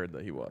we ever heard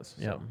that he was.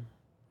 So. Yeah.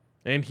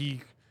 And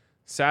he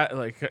sat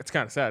it's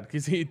kind of sad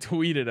because he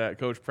tweeted at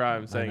Coach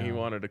Prime saying he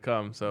wanted to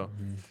come. So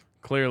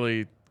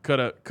clearly could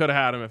have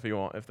had him if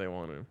they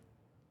wanted him.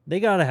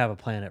 They got to have a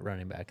plan at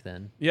running back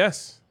then.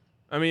 Yes.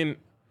 I mean,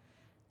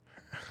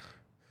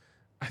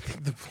 I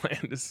think the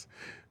plan is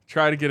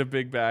try to get a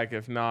big back,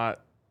 if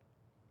not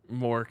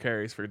more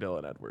carries for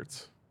Dylan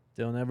Edwards.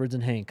 Dylan Edwards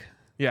and Hank.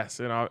 Yes,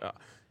 and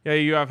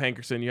you have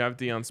Hankerson, you have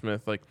Deion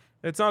Smith. Like,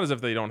 it's not as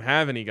if they don't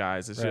have any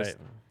guys. It's just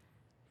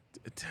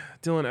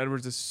Dylan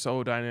Edwards is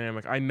so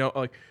dynamic. I know,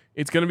 like,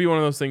 it's going to be one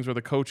of those things where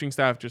the coaching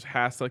staff just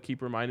has to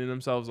keep reminding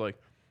themselves, like,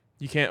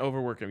 you can't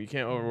overwork him. You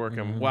can't overwork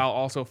him, while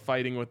also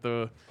fighting with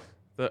the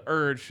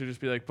urge to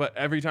just be like, but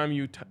every time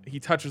he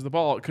touches the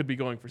ball, it could be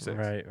going for 6.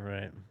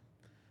 Right.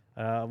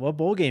 What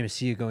bowl game is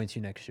CU going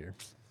to next year?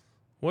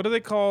 What do they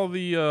call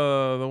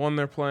the one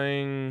they're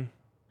playing?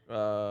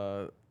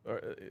 The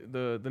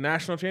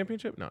national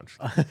championship? No, I'm just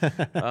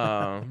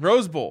kidding.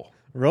 Rose Bowl.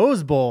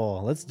 Rose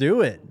Bowl. Let's do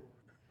it.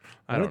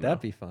 I don't Wouldn't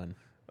that be fun?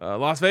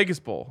 Las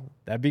Vegas Bowl.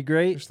 That'd be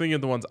great. Just thinking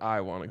of the ones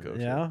I want to go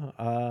to. Yeah.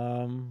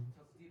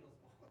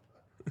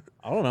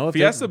 I don't know. If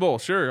Fiesta Bowl,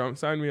 sure.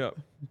 Sign me up.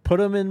 put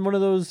them in one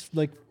of those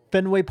like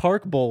Fenway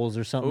Park bowls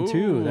or something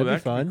too. That'd be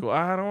could fun. cool.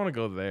 I don't want to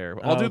go there.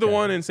 I'll do the okay.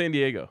 one in San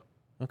Diego.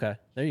 Okay,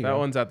 there you That go.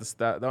 one's at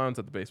that one's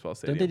at the baseball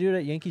stadium. Don't they do it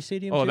at Yankee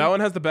Stadium? Oh, too? that one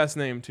has the best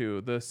name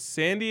too. The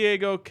San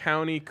Diego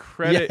County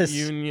Credit Yes.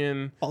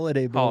 Union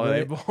Holiday Bowl.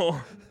 Holiday right? Bowl.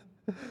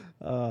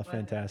 Oh,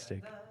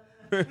 fantastic.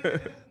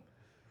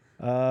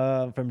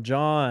 From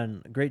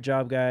John, great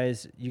job,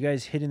 guys. You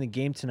guys hitting the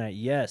game tonight?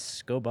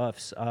 Yes, go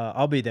Buffs.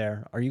 I'll be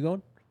there. Are you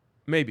going?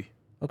 Maybe.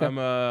 Okay. I'm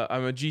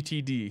a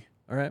GTD.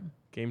 All right.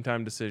 Game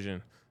time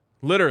decision.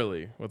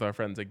 Literally with our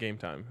friends at Game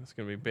Time. It's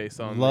going to be based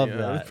on Love the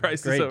that.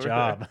 prices Great over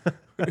job.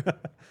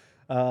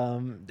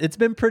 there. It's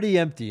been pretty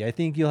empty. I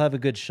think you'll have a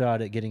good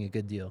shot at getting a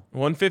good deal.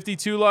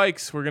 152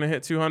 likes. We're going to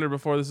hit 200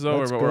 before this is over,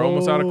 Let's but we're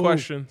almost out of go.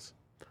 questions.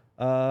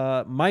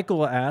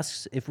 Michael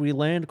asks, if we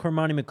land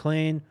Cormani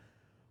McLean,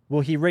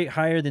 will he rate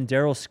higher than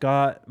Darryl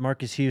Scott,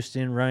 Marcus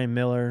Houston, Ryan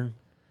Miller?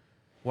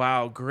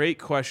 Wow, great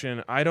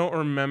question. I don't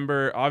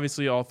remember.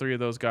 Obviously, all three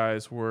of those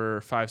guys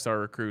were 5-star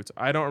recruits.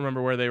 I don't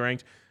remember where they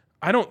ranked.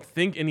 I don't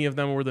think any of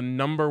them were the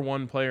number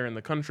one player in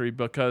the country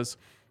because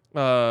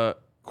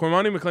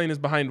Cormani McLean is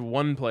behind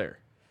one player.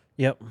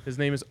 Yep. His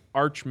name is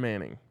Arch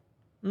Manning.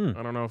 I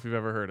don't know if you've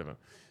ever heard of him.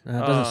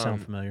 That doesn't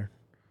sound familiar.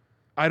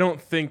 I don't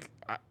think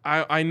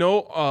I know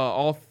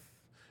all.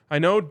 I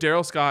know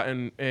Daryl Scott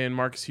and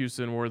Marcus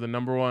Houston were the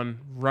number one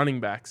running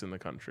backs in the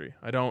country.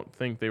 I don't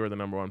think they were the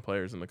number one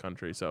players in the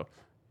country. So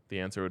the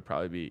answer would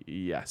probably be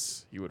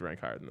yes, you would rank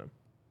higher than them.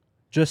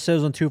 Just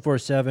says on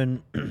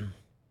 247,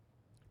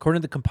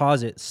 according to the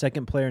composite,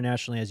 second player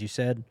nationally, as you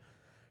said,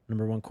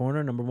 number one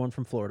corner, number one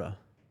from Florida.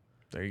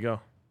 There you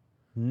go.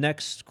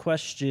 Next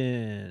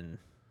question.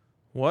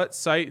 What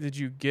site did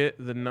you get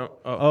the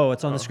Oh,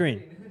 it's on the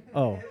screen.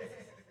 Oh.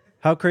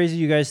 How crazy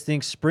you guys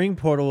think spring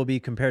portal will be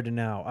compared to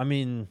now? I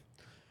mean,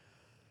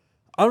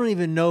 I don't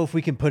even know if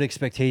we can put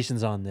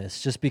expectations on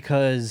this just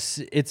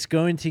because it's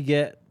going to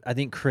get, I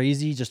think,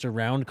 crazy just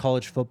around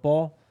college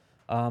football.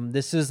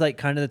 This is like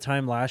kind of the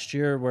time last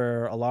year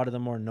where a lot of the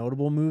more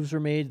notable moves were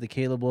made, the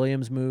Caleb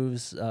Williams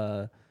moves.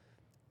 The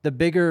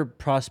bigger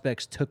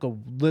prospects took a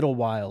little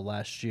while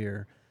last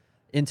year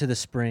into the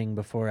spring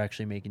before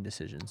actually making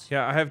decisions.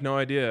 Yeah, I have no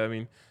idea. I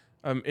mean,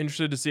 I'm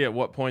interested to see at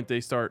what point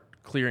they start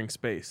clearing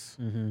space.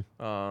 And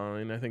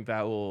I think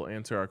that will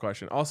answer our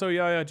question. Also,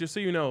 yeah, just so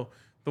you know,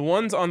 the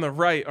ones on the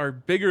right are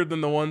bigger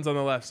than the ones on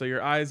the left, so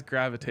your eyes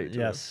gravitate to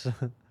them. Yes. Make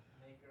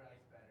your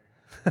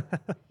eyes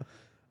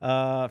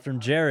better. From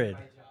Jared.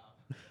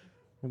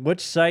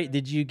 Which site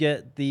did you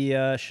get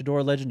the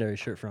Shador Legendary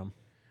shirt from?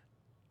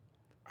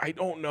 I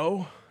don't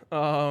know.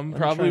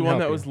 Probably one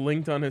that was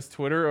linked on his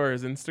Twitter or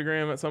his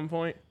Instagram at some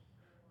point.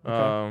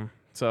 Okay.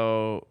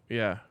 So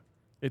yeah,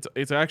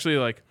 it's actually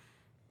like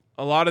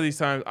a lot of these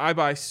times I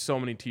buy so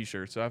many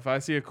T-shirts. So if I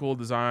see a cool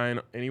design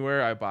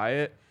anywhere, I buy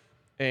it,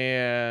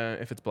 and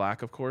if it's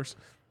black, of course.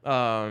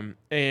 And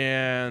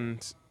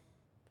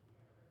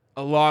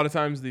a lot of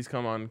times these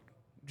come on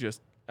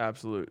just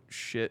absolute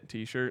shit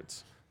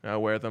T-shirts. And I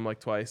wear them like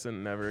twice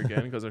and never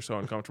again because they're so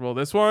uncomfortable.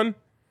 This one,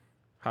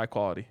 high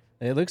quality.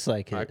 It looks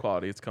like High it.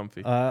 quality. It's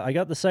comfy. I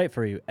got the site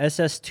for you,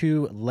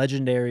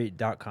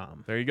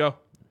 ss2legendary.com. There you go.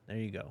 There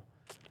you go.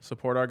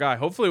 Support our guy.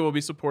 Hopefully we'll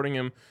be supporting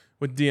him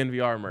with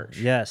DNVR merch.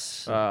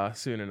 Yes.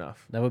 Soon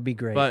enough. That would be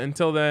great. But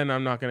until then,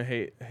 I'm not going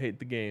to hate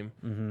the game.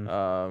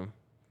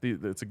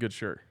 It's a good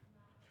shirt.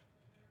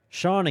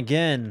 Sean,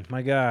 again,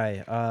 my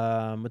guy,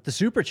 with the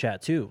super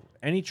chat, too.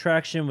 Any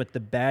traction with the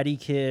baddie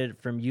kid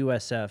from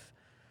USF?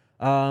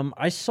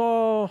 I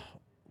saw,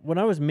 when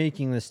I was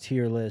making this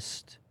tier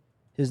list,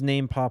 his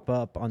name pop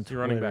up on Twitter.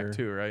 You're running back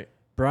too, right?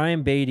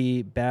 Brian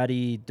Beatty,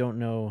 Batty, don't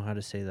know how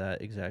to say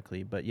that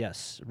exactly, but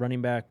yes,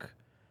 running back.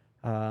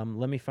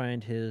 Let me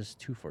find his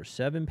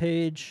 247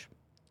 page.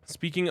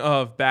 Speaking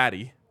of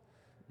Batty.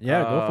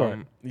 Yeah, go for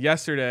it.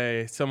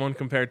 Yesterday, someone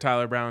compared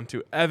Tyler Brown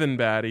to Evan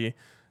Batty.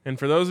 And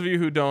for those of you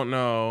who don't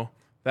know,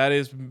 that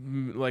is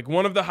like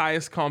one of the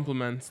highest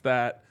compliments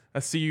that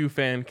a CU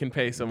fan can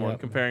pay someone,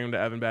 comparing him to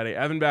Evan Batty.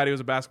 Evan Batty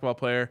was a basketball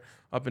player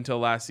up until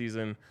last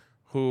season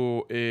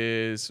who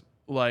is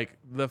like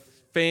the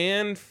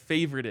fan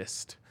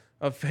favoritist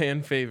of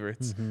fan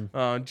favorites.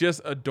 Just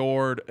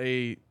adored,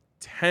 a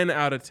 10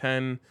 out of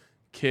 10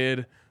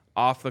 kid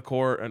off the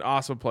court, an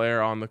awesome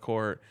player on the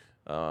court,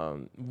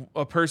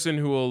 a person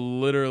who will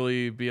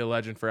literally be a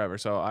legend forever.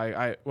 So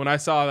I when I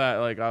saw that,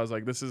 like, I was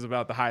like, this is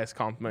about the highest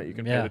compliment you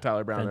can pay to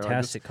Tyler Brown.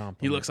 Fantastic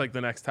compliment. He looks like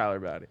the next Tyler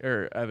Batty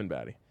or Evan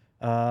Batty.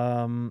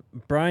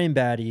 Brian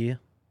Batty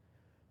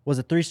was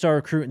a 3-star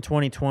recruit in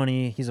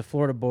 2020. He's a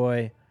Florida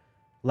boy.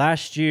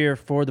 Last year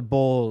for the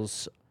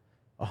Bulls,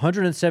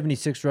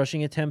 176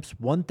 rushing attempts,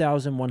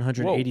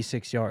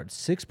 1,186 yards,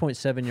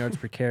 6.7 yards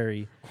per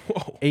carry,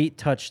 8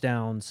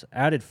 touchdowns,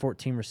 added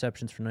 14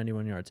 receptions for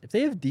 91 yards. If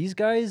they have these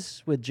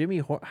guys with Jimmy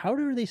Horn, how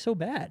are they so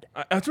bad?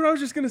 That's what I was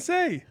just going to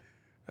say.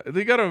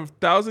 They got a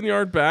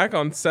 1,000-yard back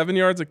on 7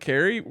 yards a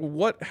carry.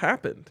 What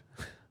happened?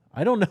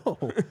 I don't know.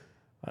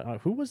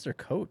 Who was their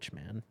coach,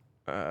 man?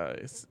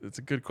 It's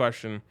a good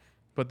question.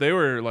 But they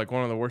were like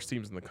one of the worst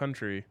teams in the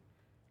country.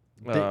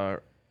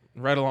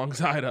 Right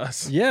alongside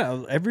us.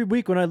 Yeah, every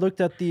week when I looked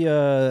at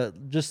the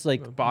just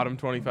like bottom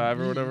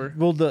 25 or whatever.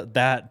 Well,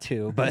 that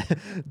too, but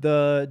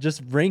the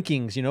just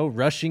rankings, you know,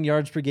 rushing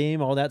yards per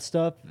game, all that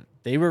stuff,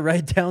 they were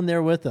right down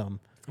there with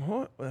them.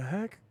 What the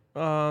heck?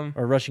 Or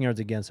rushing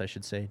yards against, I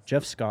should say.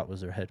 Jeff Scott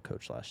was their head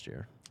coach last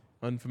year.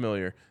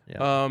 Unfamiliar.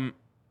 Yeah. I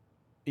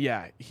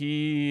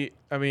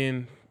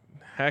mean,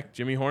 heck,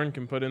 Jimmy Horn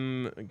can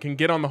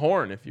get on the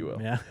horn, if you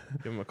will. Yeah.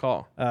 Give him a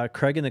call.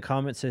 Craig in the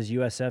comments says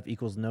USF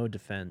equals no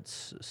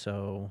defense.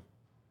 So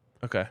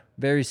okay.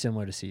 Very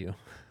similar to CU.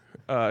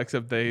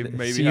 Except they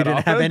maybe CU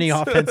didn't have any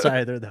offense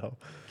either, though.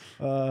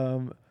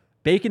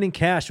 Bacon and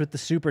Cash with the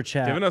super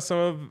chat. Giving us some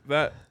of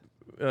that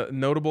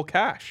notable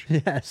cash.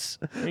 Yes.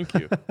 Thank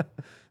you.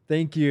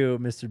 Thank you,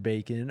 Mr.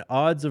 Bacon.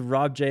 Odds of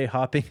Rob J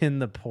hopping in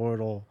the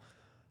portal.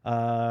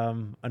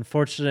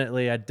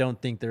 Unfortunately, I don't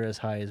think they're as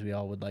high as we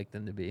all would like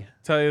them to be.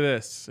 Tell you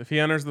this, if he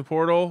enters the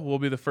portal, we'll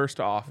be the first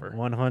to offer.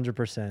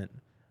 100%.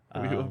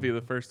 We will be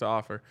the first to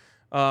offer.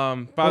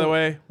 By the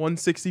way,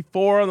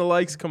 164 on the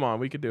likes. Come on,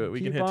 we could do it. We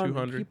can hit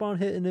 200. Keep on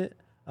hitting it.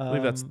 I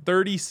believe that's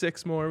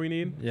 36 more we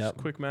need. Yeah.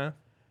 Quick math.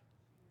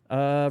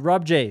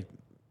 Rob J,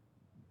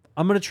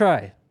 I'm going to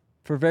try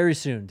for very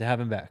soon to have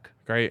him back.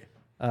 Great.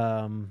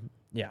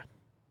 Yeah.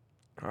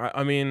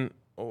 I mean,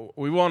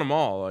 we want them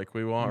all. Like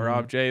we want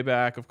Rob J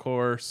back, of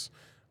course.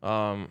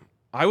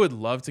 I would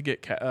love to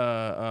get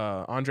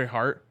Andre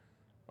Hart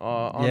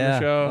on the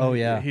show. Oh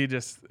yeah.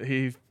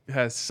 He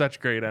has such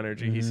great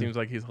energy. He seems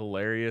like he's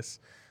hilarious.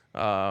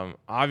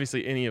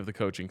 Obviously, any of the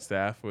coaching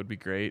staff would be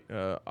great.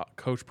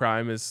 Coach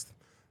Prime is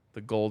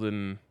the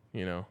golden,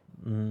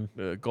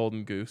 the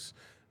golden goose.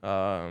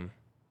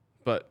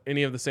 But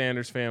any of the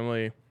Sanders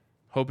family,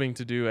 hoping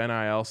to do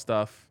NIL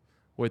stuff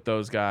with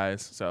those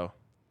guys. So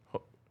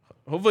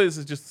hopefully this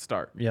is just the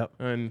start. Yep.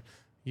 And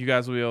you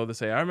guys will be able to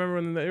say, I remember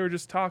when they were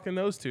just talking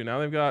those two. Now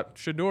they've got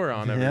Shador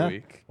on every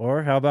week.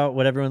 Or how about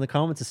what everyone in the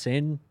comments is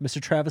saying,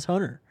 Mr. Travis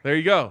Hunter? There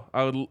you go.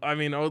 I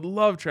would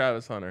love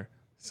Travis Hunter.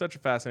 Such a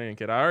fascinating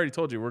kid. I already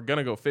told you we're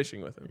gonna go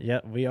fishing with him. Yeah,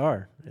 we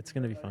are. It's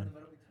gonna be fun.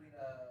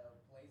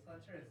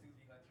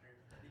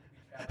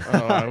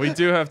 We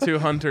do have 2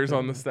 hunters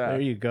on the staff.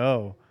 There you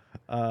go.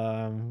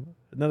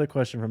 Another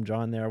question from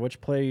John there. Which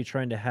player are you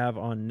trying to have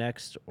on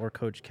next, or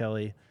Coach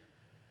Kelly?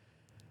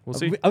 We'll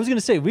see. I was going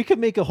to say, we could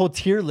make a whole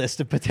tier list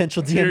of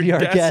potential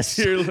DNVR guests.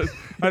 Tier list.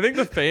 I think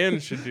the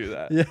fans should do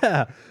that.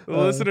 Yeah. The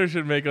listeners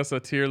should make us a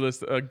tier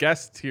list, a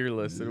guest tier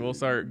list, and we'll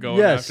start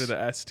going after the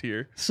S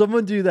tier.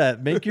 Someone do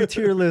that. Make your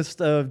tier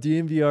list of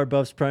DNVR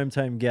Buffs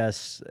primetime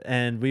guests,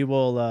 and we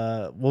will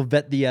we'll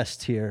vet the S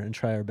tier and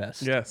try our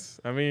best. Yes.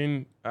 I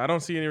mean, I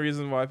don't see any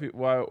reason why we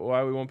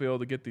won't be able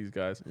to get these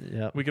guys.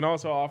 Yeah. We can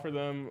also offer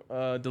them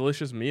a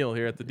delicious meal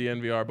here at the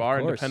DNVR bar,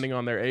 and depending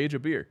on their age, a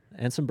beer.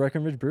 And some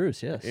Breckenridge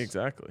brews, yes.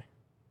 Exactly.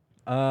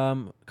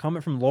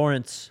 Comment from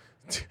Lawrence.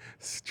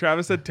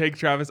 Travis said, "Take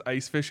Travis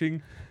ice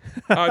fishing."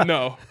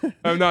 No,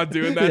 I'm not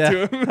doing that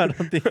to him. I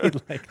don't think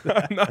he'd like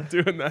that. I'm not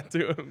doing that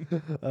to him.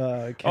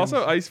 Ken,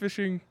 Also, ice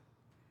fishing,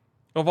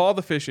 of all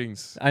the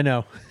fishings, I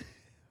know.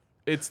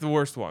 it's the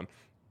worst one.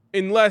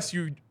 Unless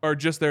you are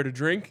just there to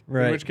drink,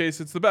 Right. in which case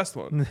it's the best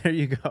one. There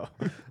you go.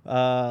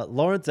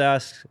 Lawrence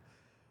asks,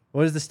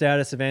 what is the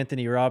status of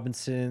Anthony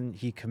Robinson?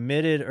 He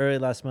committed early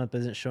last month, but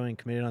isn't showing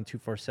committed on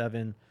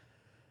 247.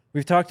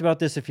 We've talked about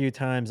this a few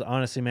times.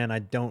 Honestly, man, I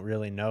don't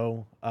really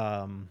know.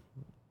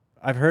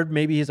 I've heard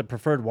maybe he's a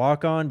preferred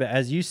walk-on, but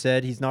as you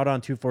said, he's not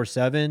on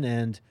 247,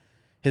 and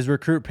his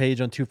recruit page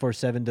on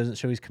 247 doesn't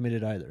show he's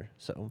committed either.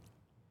 So,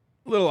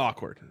 A little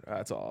awkward.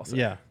 That's all I'll say.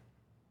 yeah.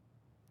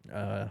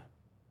 To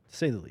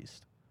say the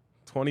least.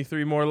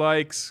 23 more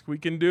likes. We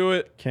can do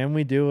it. Can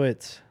we do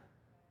it?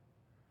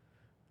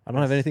 I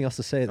don't have anything else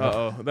to say, though.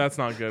 Uh-oh. That's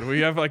not good.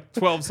 We have like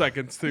 12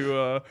 seconds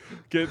to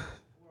get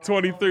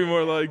 23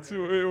 more likes.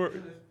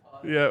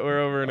 We're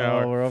over an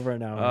hour. We're over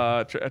an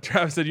hour.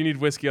 Travis said you need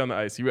whiskey on the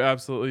ice. You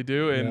absolutely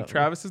do. And Yeah.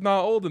 Travis is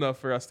not old enough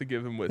for us to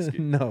give him whiskey.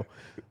 No.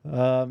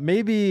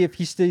 Maybe if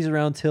he stays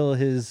around till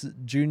his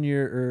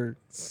junior or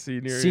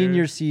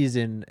senior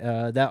season,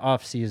 that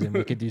off season,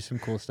 we could do some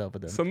cool stuff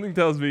with him. Something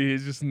tells me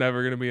he's just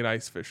never going to be an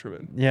ice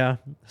fisherman. Yeah.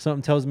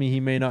 Something tells me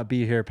he may not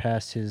be here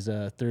past his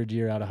third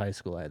year out of high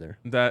school either.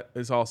 That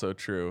is also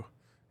true.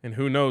 And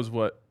who knows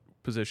what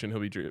position he'll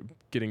be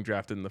getting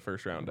drafted in the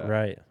first round at.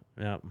 Right.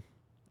 Yeah.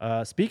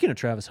 Speaking of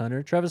Travis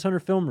Hunter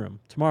Film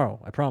Room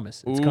tomorrow. I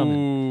promise. It's coming.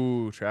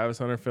 Ooh, Travis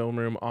Hunter Film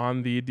Room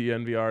on the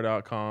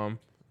DNVR.com.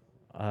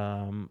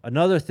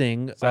 Another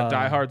thing. Is that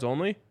diehards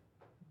only?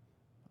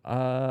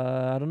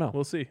 I don't know.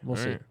 We'll see. We'll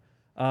All see.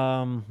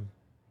 right.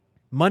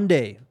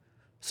 Monday,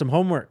 some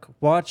homework.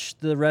 Watch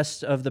the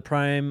rest of the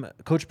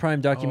Coach Prime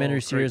documentary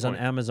great series on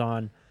point.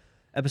 Amazon.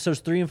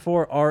 Episodes 3 and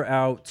 4 are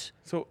out.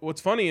 So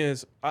what's funny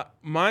is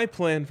my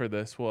plan for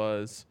this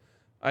was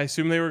I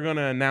assumed they were going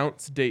to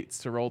announce dates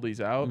to roll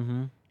these out.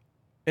 Mm-hmm.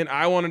 And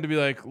I wanted to be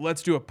like,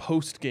 let's do a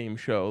post-game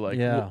show. Like,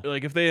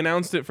 like if they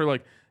announced it for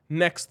like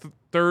next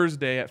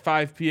Thursday at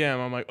 5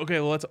 p.m., I'm like, okay,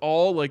 well, let's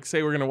all like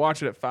say we're going to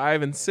watch it at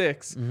 5 and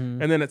 6. And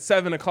then at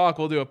 7 o'clock,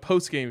 we'll do a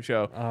post-game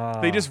show.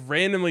 They just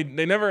randomly,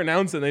 they never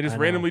announced it. They just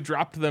randomly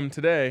dropped them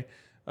today.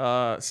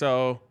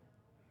 So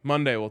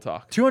Monday we'll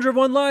talk.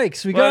 201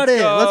 likes. We got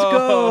it. Let's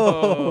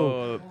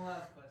go.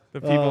 The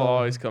people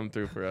always come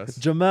through for us.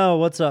 Jamel,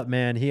 what's up,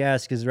 man? He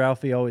asked, is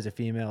Ralphie always a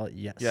female?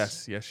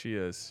 Yes. Yes, she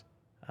is.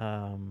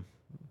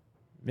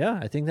 Yeah,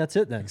 I think that's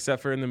it then.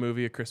 Except for in the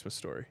movie A Christmas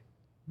Story.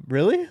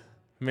 Really?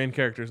 The main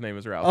character's name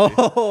is Ralphie.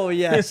 Oh,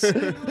 yes. I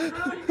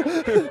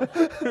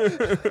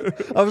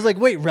was like,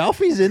 wait,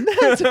 Ralphie's in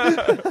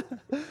that?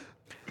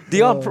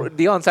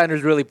 Deion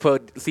Sanders really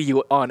see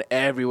you on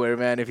everywhere,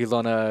 man, if he's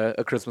on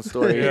a Christmas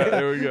Story. Yeah,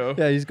 there we go.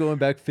 Yeah, he's going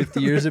back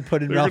 50 years and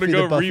putting They're Ralphie going to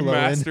the go Buffalo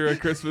remaster A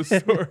Christmas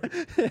Story.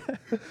 in.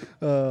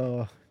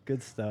 Oh,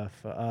 good stuff.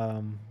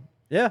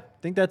 Yeah, I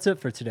think that's it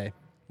for today.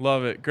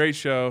 Love it. Great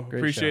show. Great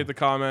Appreciate show. the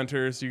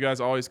commenters. You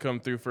guys always come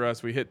through for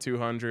us. We hit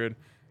 200.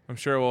 I'm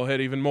sure we'll hit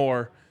even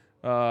more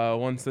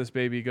once this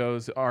baby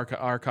goes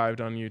archived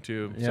on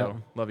YouTube. Yep.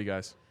 So love you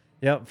guys.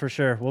 Yep, for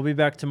sure. We'll be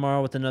back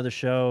tomorrow with another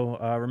show.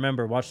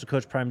 Remember, watch the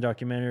Coach Prime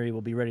documentary. We'll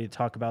be ready to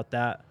talk about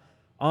that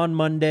on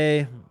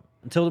Monday.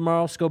 Until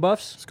tomorrow, Go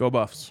Buffs. Let's go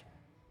Buffs.